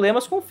tem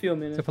problemas com o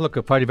filme, né? Você falou que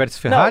o Ford vs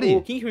Ferrari? Não,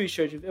 o King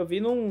Richard. Eu vi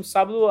num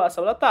sábado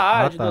à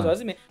tarde, 2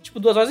 horas e meia. Tipo,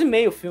 2 horas e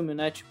meia o filme,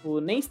 né? Tipo,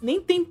 nem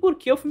tem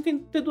porquê o filme tem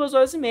que ter 2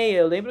 horas e meia.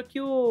 Eu lembro que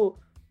o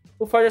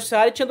Ford vs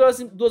Ferrari tinha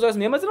 2 horas e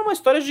meia, mas era uma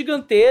história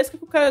gigantesca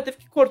que o cara teve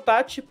que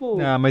cortar, tipo...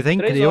 mas é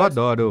incrível, eu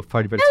adoro o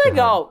Ford vs Ferrari. É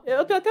legal,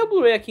 eu tenho até o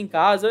Blu-ray aqui em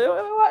casa,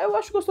 eu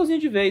acho gostosinho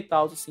de ver e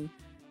tal, assim.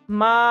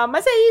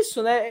 Mas é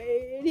isso, né?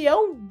 Ele é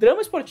um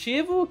drama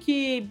esportivo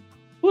que,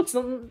 putz,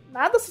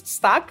 nada se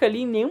destaca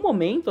ali em nenhum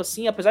momento,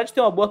 assim, apesar de ter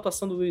uma boa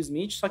atuação do Will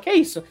Smith, só que é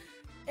isso.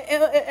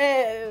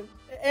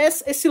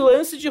 Esse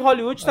lance de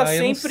Hollywood tá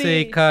sempre... Eu não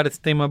sei, cara, se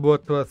tem uma boa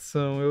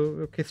atuação,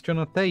 eu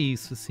questiono até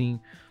isso, assim...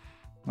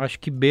 Acho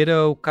que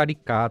beira o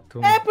caricato.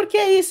 Porque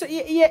é isso.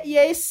 E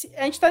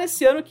a gente tá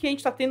nesse ano que a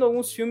gente tá tendo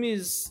alguns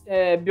filmes,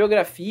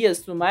 biografias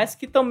e tudo mais,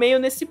 que estão meio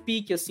nesse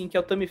pique, assim, que é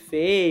o Tammy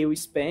Faye, o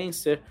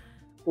Spencer,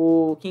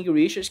 o King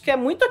Richard, que é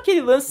muito aquele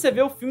lance, você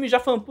vê o filme e já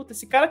falando, puta,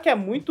 esse cara quer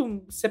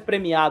muito ser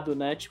premiado,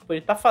 né? Tipo, ele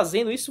tá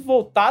fazendo isso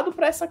voltado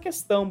pra essa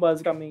questão,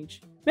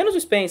 basicamente. Menos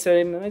o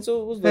Spencer, mas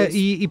os dois.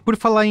 E por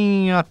falar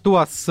em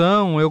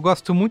atuação, eu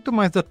gosto muito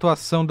mais da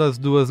atuação das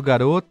duas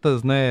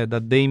garotas, né? Da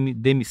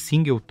Demi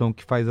Singleton,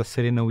 que faz a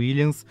Serena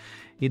Williams,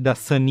 e da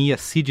Sania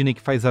Sidney, que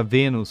faz a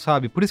Venus,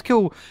 sabe? Por isso que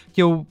eu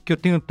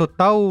tenho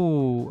total...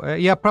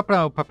 e o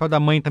papel da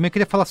mãe também, eu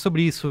queria falar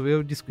sobre isso,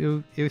 eu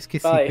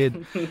esqueci,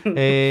 Pedro.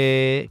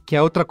 Que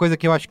é outra coisa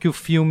que eu acho que o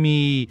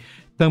filme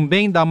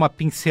também dá uma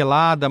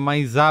pincelada,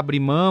 mas abre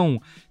mão,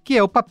 que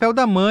é o papel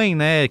da mãe,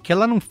 né? Que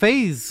ele não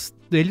fez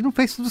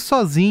tudo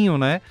sozinho,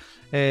 né?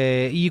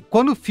 E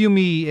quando o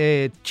filme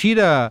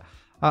tira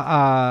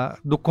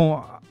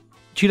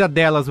tira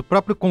delas o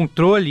próprio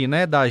controle,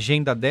 né, da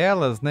agenda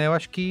delas, né, eu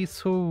acho que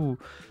isso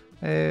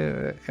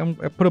é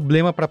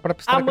problema para a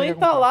própria história. A mãe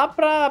tá lá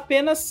pra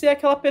apenas ser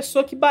aquela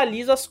pessoa que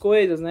baliza as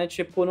coisas, né,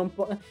 tipo,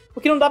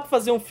 porque não dá pra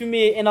fazer um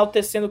filme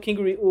enaltecendo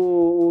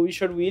o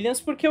Richard Williams,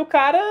 porque o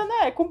cara,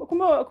 né,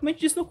 como a gente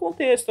disse no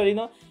contexto ali,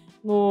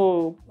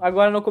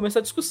 agora no começo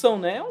da discussão,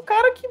 né, é um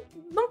cara que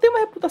não tem uma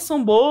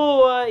reputação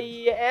boa,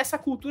 e essa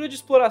cultura de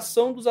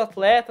exploração dos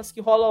atletas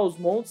que rola aos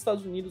montes,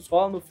 Estados Unidos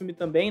rola no filme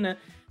também, né.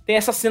 Tem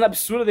essa cena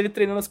absurda dele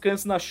treinando as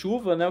crianças na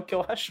chuva, né? O que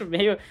eu acho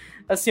meio...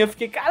 Assim, eu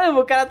fiquei...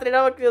 Caramba, o cara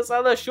treinava a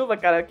criançada na chuva,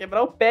 cara.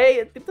 Quebrar o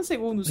pé em 30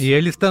 segundos. E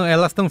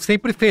elas estão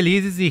sempre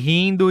felizes e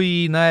rindo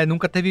e, né,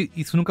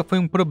 isso nunca foi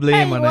um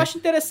problema, né? Eu acho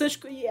interessante...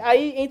 E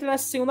aí entra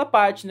nessa segunda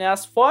parte, né?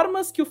 As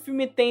formas que o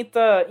filme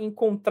tenta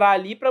encontrar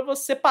ali pra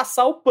você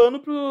passar o pano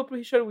pro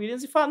Richard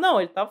Williams e falar,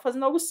 não, ele tava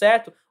fazendo algo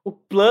certo. O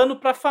plano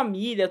pra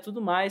família, tudo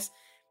mais.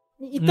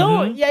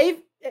 Então, E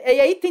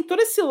aí tem todo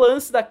esse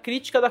lance da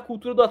crítica da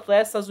cultura do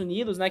atleta dos Estados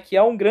Unidos, né? Que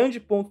é um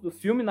grande ponto do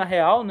filme, na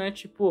real, né?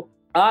 Tipo,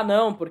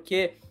 não,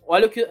 porque...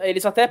 Olha o que...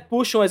 Eles até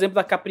puxam o exemplo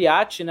da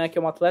Capriati, né? Que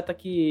é uma atleta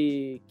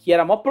que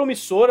era mó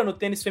promissora no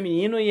tênis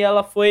feminino e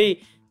ela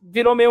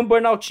virou meio um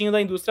burnoutinho da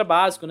indústria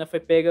básica, né? Foi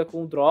pega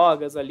com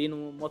drogas ali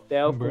num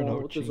motel com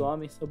outros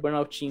homens. O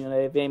burnoutinho,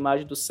 né? Vem a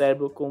imagem do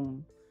cérebro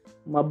com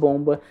uma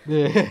bomba.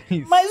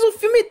 Mas o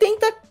filme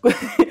tenta...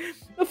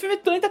 O filme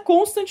tenta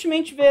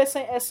constantemente ver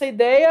essa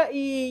ideia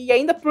e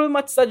ainda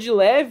problematizar de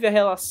leve a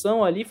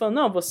relação ali, falando,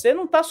 não, você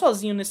não tá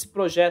sozinho nesse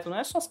projeto, não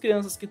é só as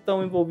crianças que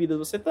estão envolvidas,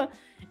 você tá...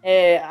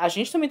 a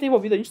gente também tá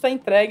envolvido, a gente tá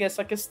entregue a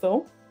essa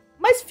questão,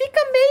 mas fica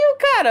meio,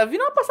 cara,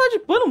 vira uma passada de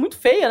pano muito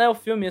feia, né, o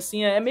filme,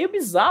 assim, é meio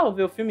bizarro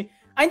ver o filme,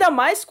 ainda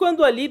mais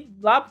quando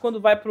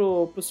quando vai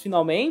pros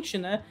finalmente,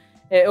 né,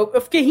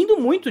 eu fiquei rindo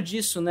muito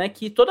disso, né,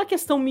 que toda a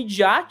questão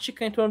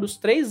midiática em torno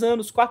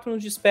dos 4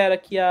 anos de espera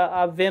que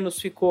a Venus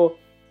ficou...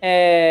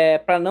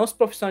 para não se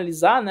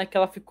profissionalizar, né, que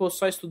ela ficou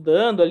só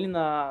estudando ali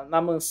na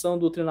mansão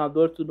do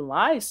treinador e tudo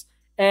mais,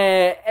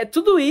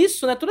 tudo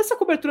isso, né, toda essa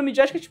cobertura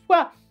midiática, tipo,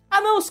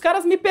 não, os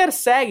caras me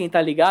perseguem,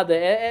 tá ligado?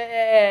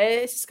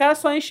 Esses caras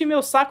só enchem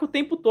meu saco o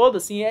tempo todo,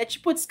 assim,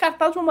 tipo,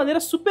 descartado de uma maneira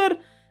super...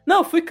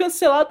 Não, fui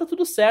cancelado, tá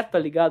tudo certo, tá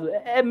ligado?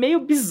 É meio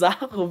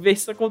bizarro ver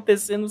isso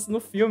acontecendo no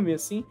filme,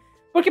 assim,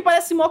 porque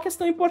parece uma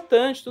questão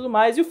importante e tudo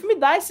mais, e o filme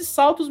dá esses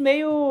saltos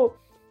meio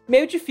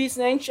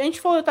difícil, né? A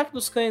gente falou do Ataque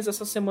dos Cães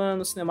essa semana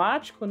no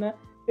cinemático, né?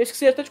 Eu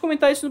esqueci até de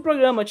comentar isso no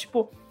programa.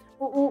 Tipo,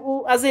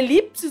 as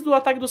elipses do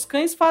Ataque dos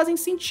Cães fazem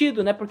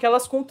sentido, né? Porque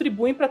elas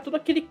contribuem para todo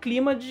aquele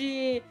clima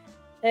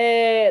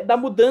da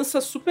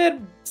mudança super,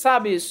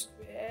 sabe?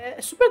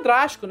 Super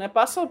drástico, né?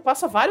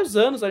 Passa vários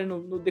anos ali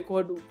no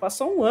decorrer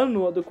passa um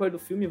ano no decorrer do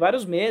filme,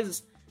 vários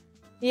meses.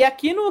 E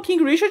aqui no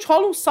King Richard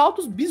rolam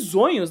saltos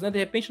bizonhos, né? De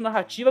repente,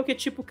 narrativa, que é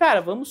tipo, cara,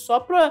 vamos só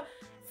pra...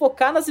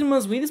 focar nas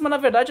irmãs Williams, mas na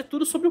verdade é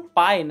tudo sobre o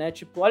pai, né?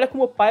 Tipo, olha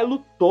como o pai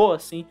lutou,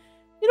 assim.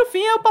 E no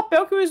fim é o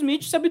papel que o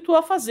Smith se habituou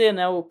a fazer,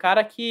 né? O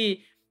cara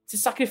que se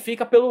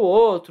sacrifica pelo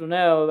outro,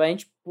 né?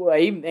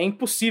 Aí é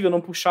impossível não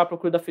puxar a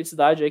Procura da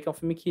Felicidade aí, que é um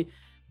filme que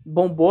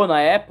bombou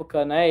na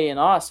época, né? E,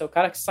 nossa, é o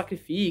cara que se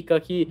sacrifica,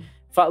 que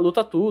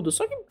luta tudo.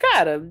 Só que,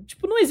 cara,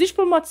 tipo, não existe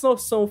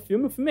problematização no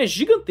filme. O filme é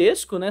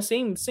gigantesco, né?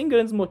 Sem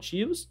grandes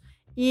motivos.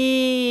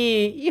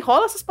 E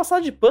rola essas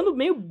passadas de pano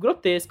meio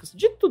grotescas.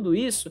 Dito tudo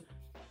isso...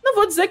 Não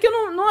vou dizer que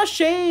eu não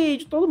achei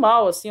de todo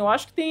mal, assim, eu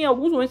acho que tem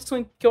alguns momentos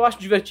que eu acho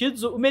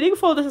divertidos. O Merigo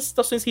falou dessas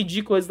situações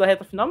ridículas da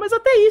reta final, mas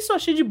até isso eu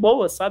achei de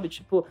boa, sabe?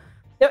 Tipo,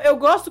 eu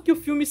gosto que o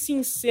filme se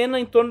encena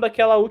em torno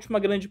daquela última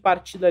grande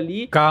partida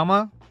ali.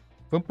 Calma,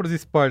 vamos pros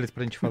spoilers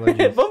pra gente falar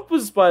disso. Vamos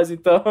pros spoilers,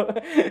 então.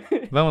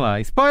 Vamos lá,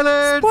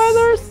 spoilers!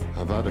 Spoilers!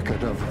 Avada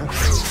Kedavra.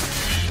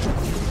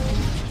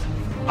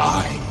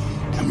 I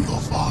am your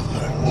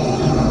father.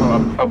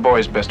 A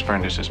boy's best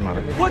friend is his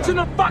mother. What's in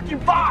the fucking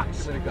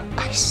box?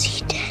 I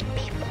see dead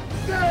people.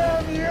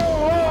 Damn you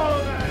all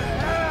to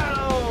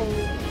hell!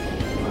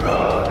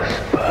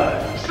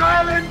 Rosebud.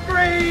 Silent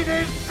breed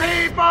is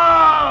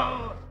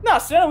people! Não, a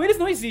Serena Williams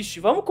não existe.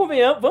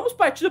 Vamos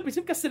partir do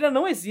princípio que a Serena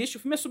não existe. O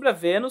filme é sobre a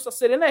Venus. A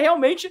Serena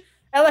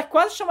ela é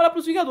quase chamada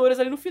pros Vingadores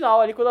ali no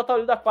final, ali quando ela tá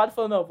olhando da quadra e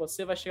falando, não,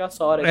 você vai chegar a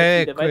sua hora.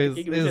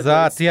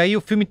 Exato. E aí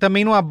o filme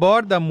também não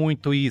aborda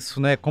muito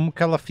isso, né? Como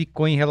que ela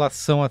ficou em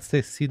relação a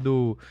ter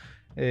sido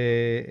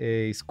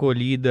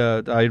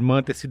escolhida, a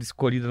irmã ter sido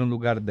escolhida no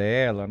lugar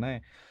dela,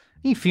 né?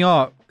 Enfim,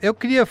 ó, eu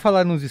queria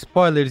falar nos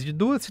spoilers de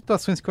duas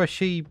situações que eu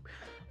achei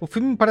o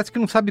filme parece que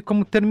não sabe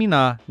como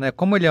terminar, né?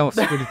 Como ele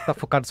tá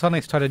focado só na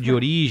história de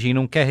origem,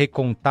 não quer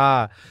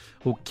recontar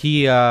o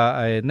que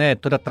né,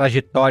 toda a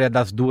trajetória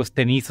das duas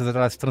tenistas até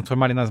elas se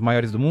transformarem nas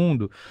maiores do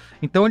mundo.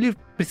 Então ele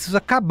precisa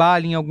acabar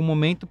ali em algum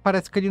momento,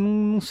 parece que ele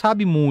não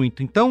sabe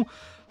muito. Então,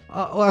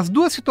 as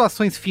duas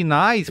situações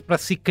finais para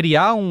se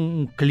criar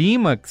um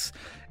clímax,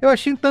 eu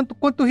achei um tanto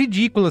quanto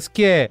ridículas,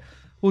 que é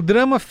o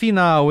drama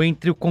final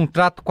entre o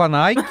contrato com a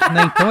Nike,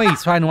 né? Então é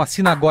isso, não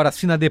assina agora,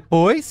 assina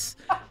depois,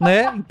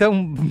 né?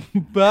 Então,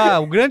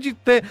 o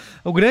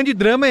grande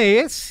drama é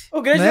esse. O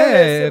grande né?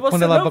 é esse. Você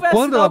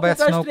quando ela vai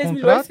assinar o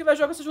contrato, você vai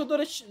jogar essa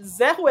jogadora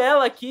Zé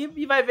Ruela aqui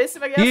e vai ver se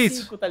vai ganhar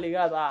 5, tá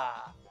ligado?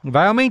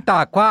 Vai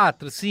aumentar,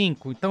 4,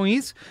 5, então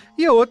isso.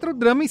 E outro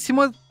drama em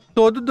cima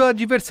todo do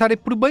adversário ir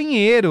pro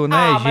banheiro,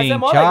 né, gente? É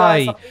mó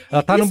legal,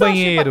 ela tá no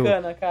banheiro,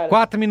 bacana,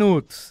 4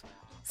 minutos.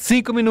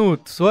 5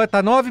 minutos,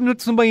 tá 9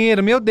 minutos no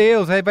banheiro, meu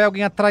Deus, aí vai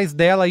alguém atrás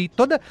dela e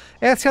toda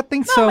essa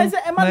atenção. Não, mas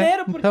é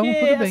maneiro, né? porque,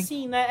 então,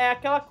 assim, né, é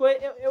aquela coisa,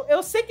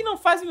 eu sei que não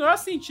faz o menor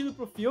sentido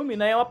pro filme,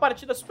 né, é uma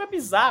partida super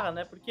bizarra,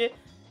 né, porque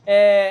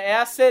é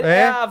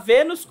a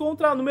Vênus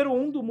contra a número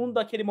 1 do mundo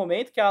daquele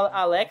momento, que é a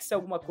Alexia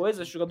alguma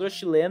coisa, jogadora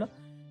chilena.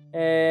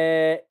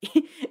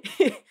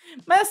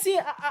 Mas assim,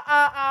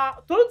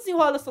 todo o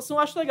desenrolar da situação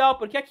eu acho legal,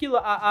 porque aquilo,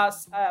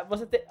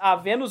 você a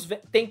Vênus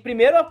tem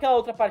primeiro aquela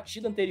outra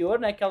partida anterior,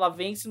 né, que ela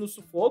vence no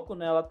sufoco,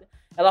 né,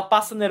 ela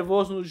passa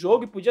nervoso no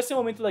jogo, e podia ser um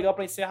momento legal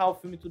pra encerrar o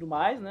filme e tudo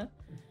mais, né,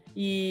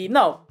 e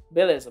não,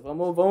 beleza,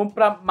 vamos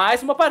pra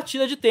mais uma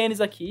partida de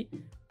tênis aqui,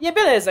 e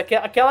beleza,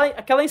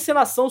 aquela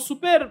encenação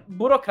super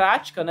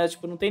burocrática, né,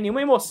 tipo, não tem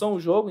nenhuma emoção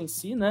o jogo em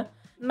si, né,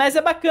 mas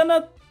é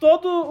bacana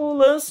todo o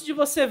lance de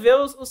você ver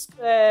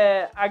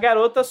a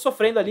garota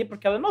sofrendo ali,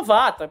 porque ela é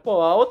novata.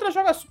 Pô, a outra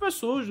joga super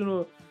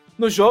sujo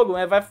no jogo,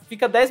 né?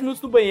 Fica 10 minutos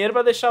no banheiro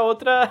pra deixar a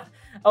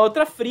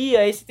outra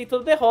fria. Aí você tem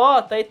toda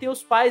derrota, aí tem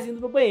os pais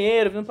indo no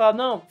banheiro, vindo falar,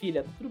 não,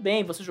 filha, tudo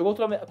bem, você jogou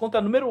contra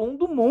a número 1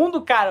 do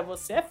mundo, cara,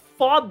 você é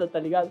foda, tá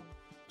ligado?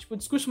 Tipo, o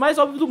discurso mais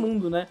óbvio do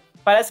mundo, né?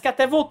 Parece que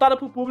até voltada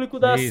pro público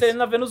da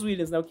Serena Venus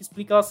Williams, né? O que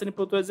explica ela serem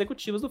produtoras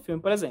executivas do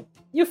filme, por exemplo.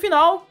 E o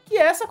final, que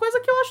é essa coisa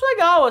que eu acho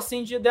legal,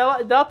 assim,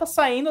 dela tá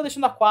saindo,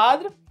 deixando a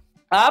quadra,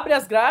 abre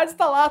as grades e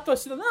tá lá a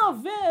torcida, não,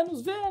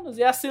 Vênus,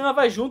 e a Serena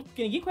vai junto,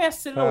 porque ninguém conhece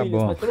a Serena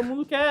Williams, mas todo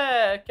mundo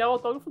quer o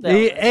autógrafo dela.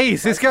 É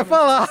isso que eu ia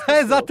falar,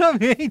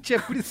 exatamente, é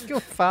por isso que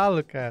eu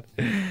falo, cara.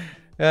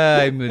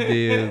 Ai, meu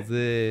Deus,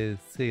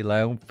 sei lá,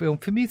 é um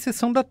filme em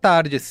sessão da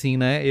tarde, assim,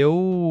 né?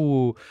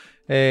 Eu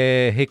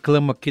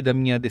reclamo aqui da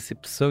minha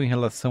decepção em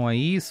relação a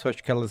isso,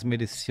 acho que elas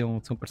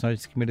são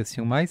personagens que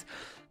mereciam mais,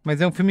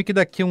 mas é um filme que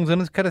daqui a uns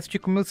anos eu quero assistir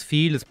com meus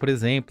filhos, por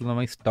exemplo,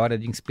 numa história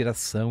de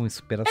inspiração e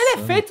superação.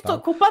 Ele é feito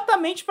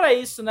completamente pra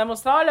isso, né?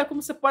 Mostrar, olha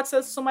como você pode ser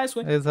a sessão mais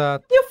ruim.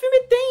 Exato. E o filme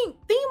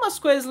tem umas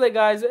coisas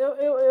legais,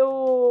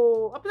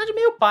 eu apesar de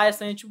meio pai,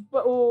 assim, tipo,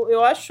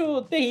 eu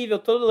acho terrível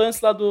todo o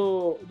lance lá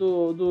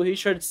do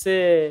Richard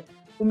ser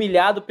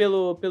humilhado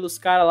pelos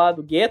caras lá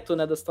do gueto,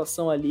 né, da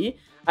situação ali.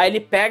 Aí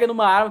ele pega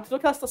numa arma, toda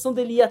aquela situação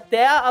dele ir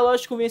até a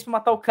loja de conveniência pra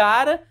matar o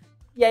cara,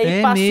 e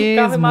aí passa o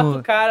carro e mata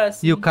o cara,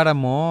 assim. E o cara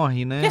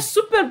morre, né? Que é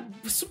super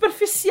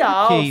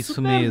superficial, que é isso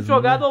super mesmo,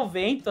 jogado né? ao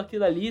vento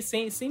aquilo ali,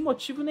 sem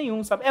motivo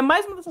nenhum, sabe? É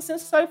mais uma dessas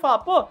cenas que você vai falar,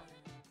 pô,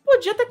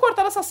 podia ter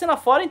cortado essa cena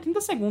fora em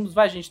 30 segundos,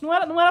 vai, gente. Não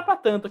era pra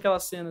tanto aquela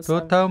cena, sabe?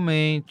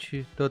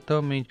 Totalmente.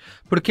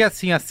 Porque,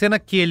 assim, a cena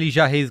que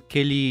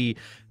ele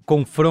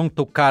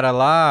confronta o cara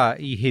lá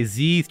e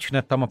resiste,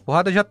 né, toma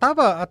porrada, já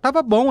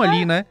tava bom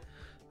ali, né?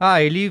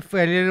 Ele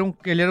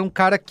era um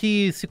cara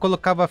que se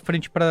colocava à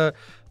frente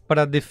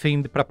pra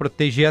defender, para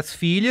proteger as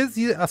filhas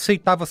e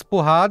aceitava as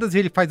porradas, e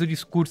ele faz o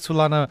discurso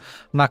lá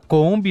na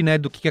Kombi, né,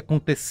 do que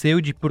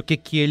aconteceu, de por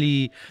que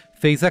ele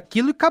fez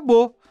aquilo e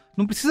acabou.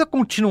 Não precisa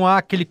continuar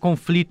aquele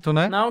conflito,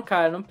 né? Não,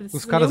 cara, não precisa.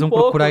 Os caras vão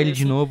procurar ele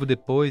de novo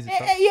depois. E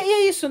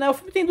é isso, né? O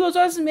filme tem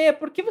 2h30.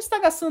 Por que você tá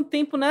gastando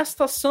tempo nessa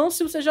situação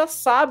se você já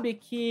sabe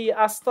que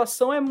a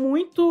situação é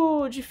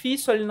muito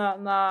difícil ali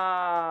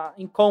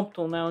em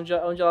Compton, né?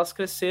 Onde elas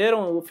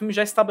cresceram. O filme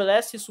já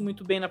estabelece isso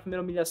muito bem na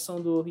primeira humilhação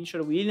do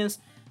Richard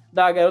Williams,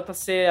 da garota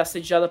ser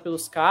assediada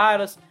pelos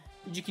caras,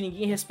 de que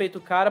ninguém respeita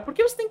o cara. Por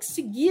que você tem que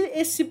seguir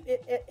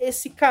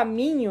esse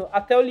caminho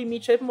até o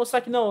limite aí pra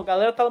mostrar que não, a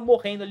galera tá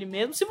morrendo ali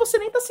mesmo, se você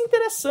nem tá se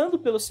interessando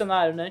pelo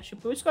cenário, né?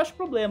 Tipo, isso que eu acho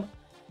problema.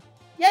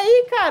 E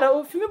aí, cara,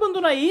 o filme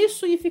abandona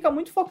isso e fica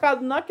muito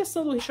focado na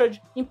questão do Richard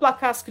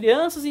emplacar as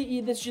crianças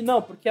e decidir, não,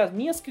 porque as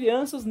minhas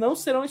crianças não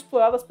serão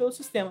exploradas pelo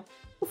sistema.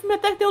 O filme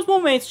até tem uns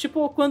momentos,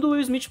 tipo, quando o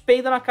Will Smith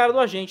peida na cara do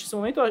agente. Esse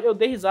momento eu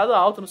dei risada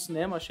alta no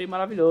cinema, achei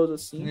maravilhoso,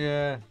 assim.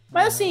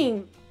 Mas,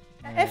 assim,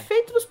 é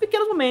feito nos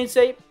pequenos momentos.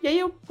 E aí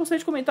eu gostaria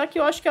de comentar que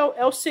eu acho que é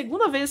a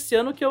segunda vez esse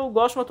ano que eu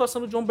gosto de uma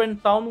atuação do John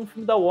Bernthal num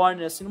filme da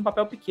Warner, assim, num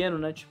papel pequeno,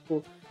 né?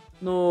 Tipo,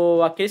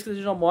 no Aqueles que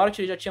Desejam a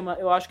Morte,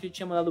 eu acho que ele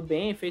tinha mandado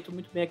bem, feito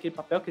muito bem aquele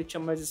papel, que ele tinha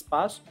mais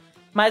espaço.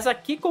 Mas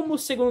aqui, como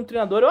segundo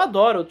treinador, eu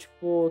adoro,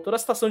 tipo, toda a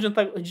situação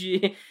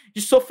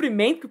de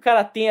sofrimento que o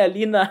cara tem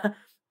ali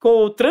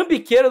com o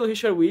trambiqueiro do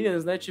Richard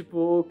Williams, né?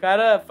 Tipo, o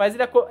cara faz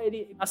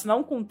ele assinar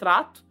um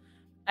contrato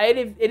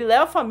Aí ele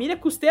leva a família,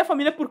 custeia a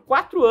família por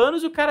 4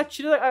 anos e o cara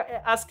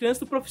tira as crianças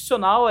do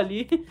profissional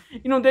ali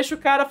e não deixa o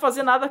cara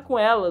fazer nada com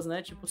elas,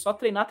 né? Tipo, só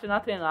treinar.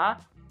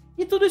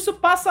 E tudo isso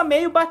passa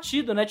meio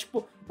batido, né?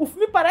 Tipo, o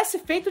filme parece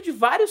feito de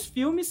vários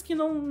filmes que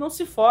não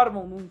se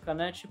formam nunca,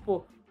 né?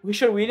 Tipo, o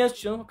Richard Williams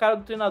tirando o cara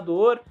do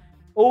treinador,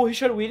 ou o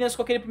Richard Williams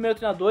com aquele primeiro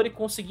treinador e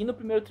conseguindo o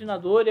primeiro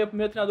treinador, e aí o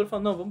primeiro treinador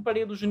falando, não, vamos pra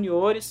Liga dos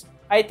Juniores.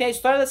 Aí tem a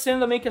história da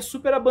Serena também, que é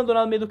super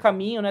abandonada no meio do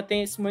caminho, né?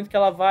 Tem esse momento que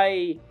ela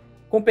vai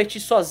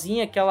competir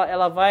sozinha, que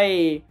ela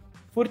vai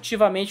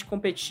furtivamente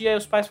competir, aí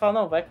os pais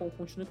falam, não,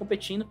 continue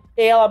competindo.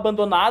 E ela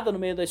abandonada no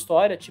meio da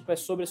história, tipo, é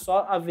sobre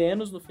só a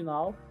Venus no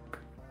final.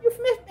 E o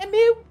filme é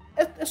meio...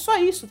 É só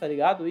isso, tá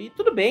ligado? E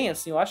tudo bem,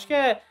 assim, eu acho que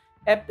é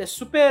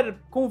super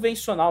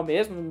convencional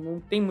mesmo, não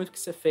tem muito o que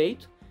ser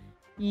feito.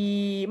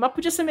 Mas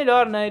podia ser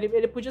melhor, né?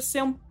 Ele podia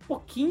ser um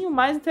pouquinho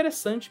mais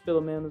interessante,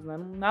 pelo menos, né?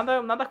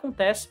 Nada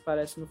acontece,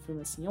 parece, no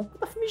filme, assim. É um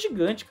puta filme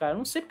gigante, cara. Eu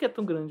não sei porque é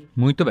tão grande.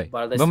 Muito bem.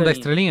 Vamos dar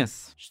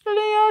estrelinhas?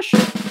 Estrelinhas!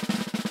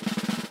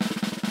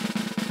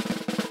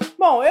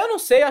 Bom, eu não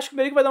sei. Acho que o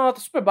Merigo vai dar uma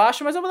nota super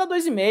baixa, mas eu vou dar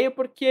 2,5,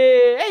 porque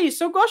é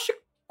isso. Eu gosto de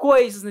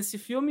coisas nesse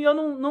filme e eu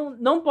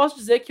não posso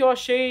dizer que eu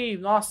achei,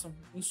 nossa,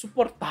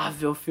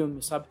 insuportável o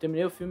filme, sabe?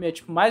 Terminei o filme, é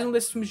tipo mais um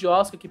desses filmes de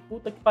Oscar que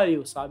puta que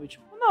pariu, sabe?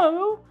 Tipo, não,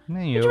 eu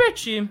me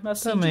diverti,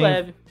 assim, também. De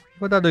leve.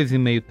 Vou dar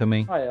 2,5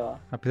 também. Olha lá.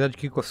 Apesar de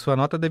que com a sua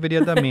nota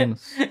deveria dar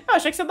menos. Eu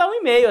achei que você ia dar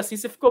 1,5, assim,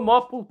 você ficou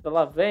mó, puta,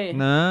 lá vem.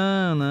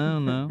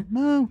 Não.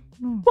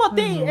 Pô,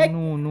 tem...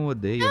 Não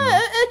odeio.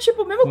 É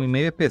tipo, mesmo...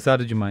 1,5 é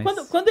pesado demais.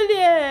 Quando ele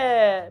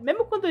é...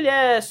 Mesmo quando ele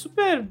é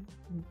super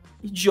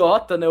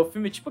idiota, né, o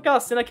filme, tipo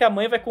aquela cena que a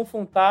mãe vai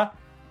confrontar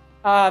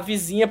a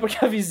vizinha porque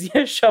a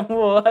vizinha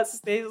chamou a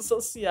assistência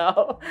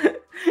social.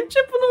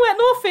 Tipo,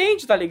 não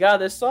ofende, tá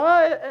ligado? É só...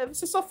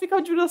 você só fica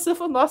de você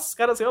falando, nossa, os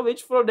caras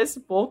realmente foram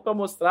nesse ponto pra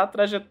mostrar a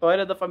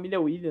trajetória da família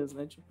Williams,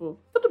 né? Tipo,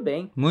 tudo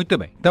bem. Muito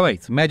bem. Então é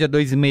isso. Média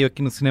 2,5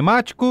 aqui no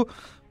Cinemático. O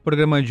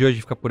programa de hoje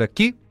fica por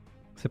aqui.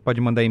 Você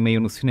pode mandar e-mail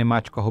no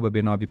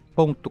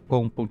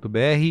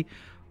cinemático@b9.com.br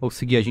ou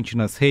seguir a gente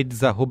nas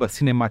redes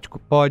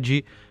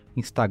 @cinemáticopod,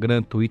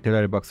 Instagram, Twitter,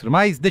 Letterboxd e tudo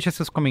mais. Deixa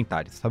seus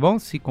comentários, tá bom?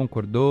 Se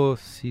concordou,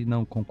 se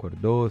não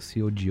concordou,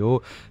 se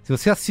odiou. Se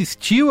você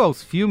assistiu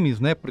aos filmes,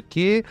 né?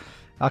 Porque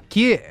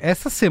aqui,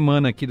 essa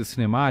semana aqui do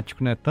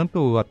Cinemático, né? Tanto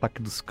o Ataque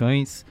dos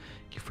Cães,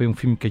 que foi um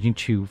filme que a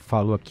gente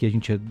falou aqui, a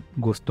gente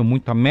gostou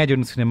muito. A média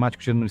no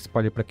Cinemático, já no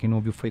spoiler pra quem não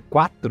viu, foi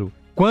 4.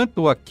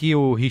 Quanto aqui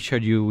o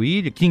Richard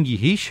Williams, King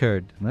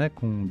Richard, né?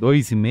 Com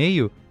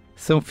 2,5.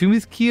 São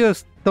filmes que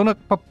estão na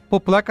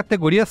popular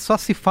categoria só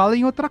se fala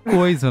em outra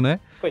coisa, né?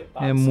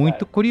 Coitados, é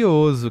muito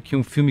curioso que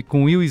um filme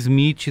com Will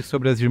Smith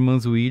sobre as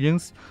irmãs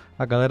Williams,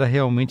 a galera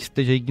realmente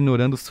esteja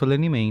ignorando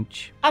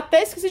solenemente.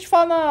 Até esqueci de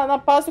falar na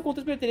pasta do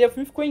contexto de bilheteria. O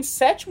filme ficou em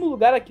 7º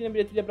lugar aqui na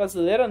bilheteria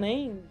brasileira,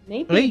 nem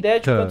tem ideia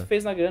de quanto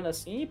fez na grana,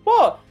 assim. E,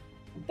 pô,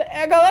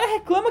 a galera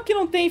reclama que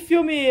não tem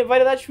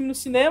variedade de filme no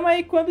cinema,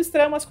 e quando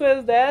estreia umas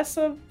coisas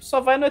dessa,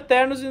 só vai no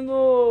Eternos e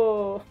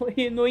no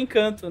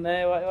Encanto,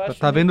 né? Eu acho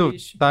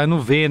triste. Tá no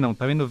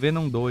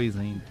Venom 2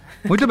 ainda.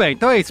 Muito bem,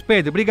 então é isso,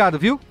 Pedro. Obrigado,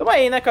 viu? Tamo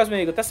aí, né,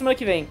 Cosmigo? Até semana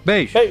que vem.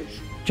 Beijo.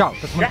 Tchau,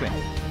 até semana que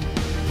vem.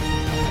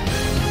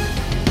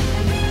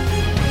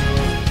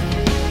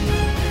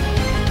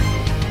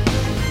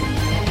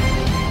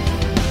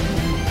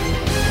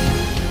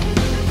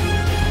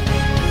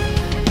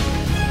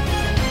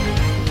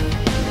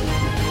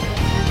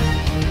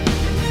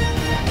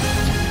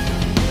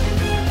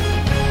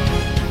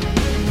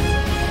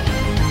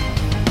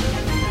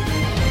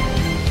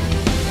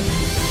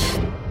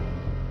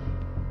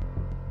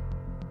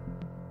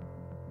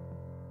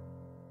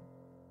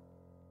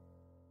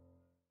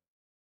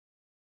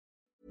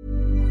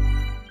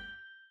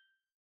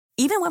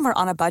 Even when we're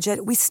on a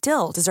budget, we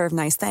still deserve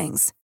nice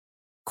things.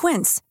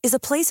 Quince is a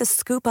place to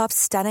scoop up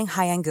stunning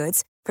high-end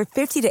goods for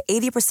 50 to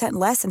 80%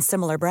 less than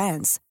similar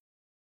brands.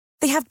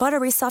 They have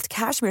buttery soft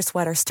cashmere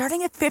sweaters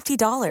starting at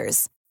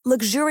 $50,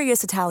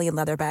 luxurious Italian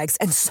leather bags,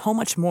 and so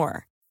much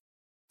more.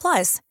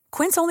 Plus,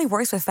 Quince only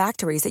works with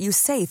factories that use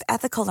safe,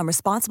 ethical, and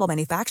responsible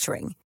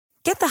manufacturing.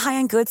 Get the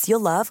high-end goods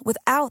you'll love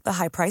without the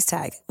high price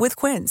tag with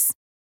Quince.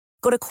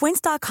 Go to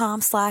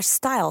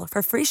quince.com/style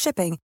for free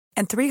shipping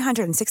and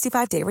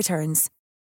 365-day returns.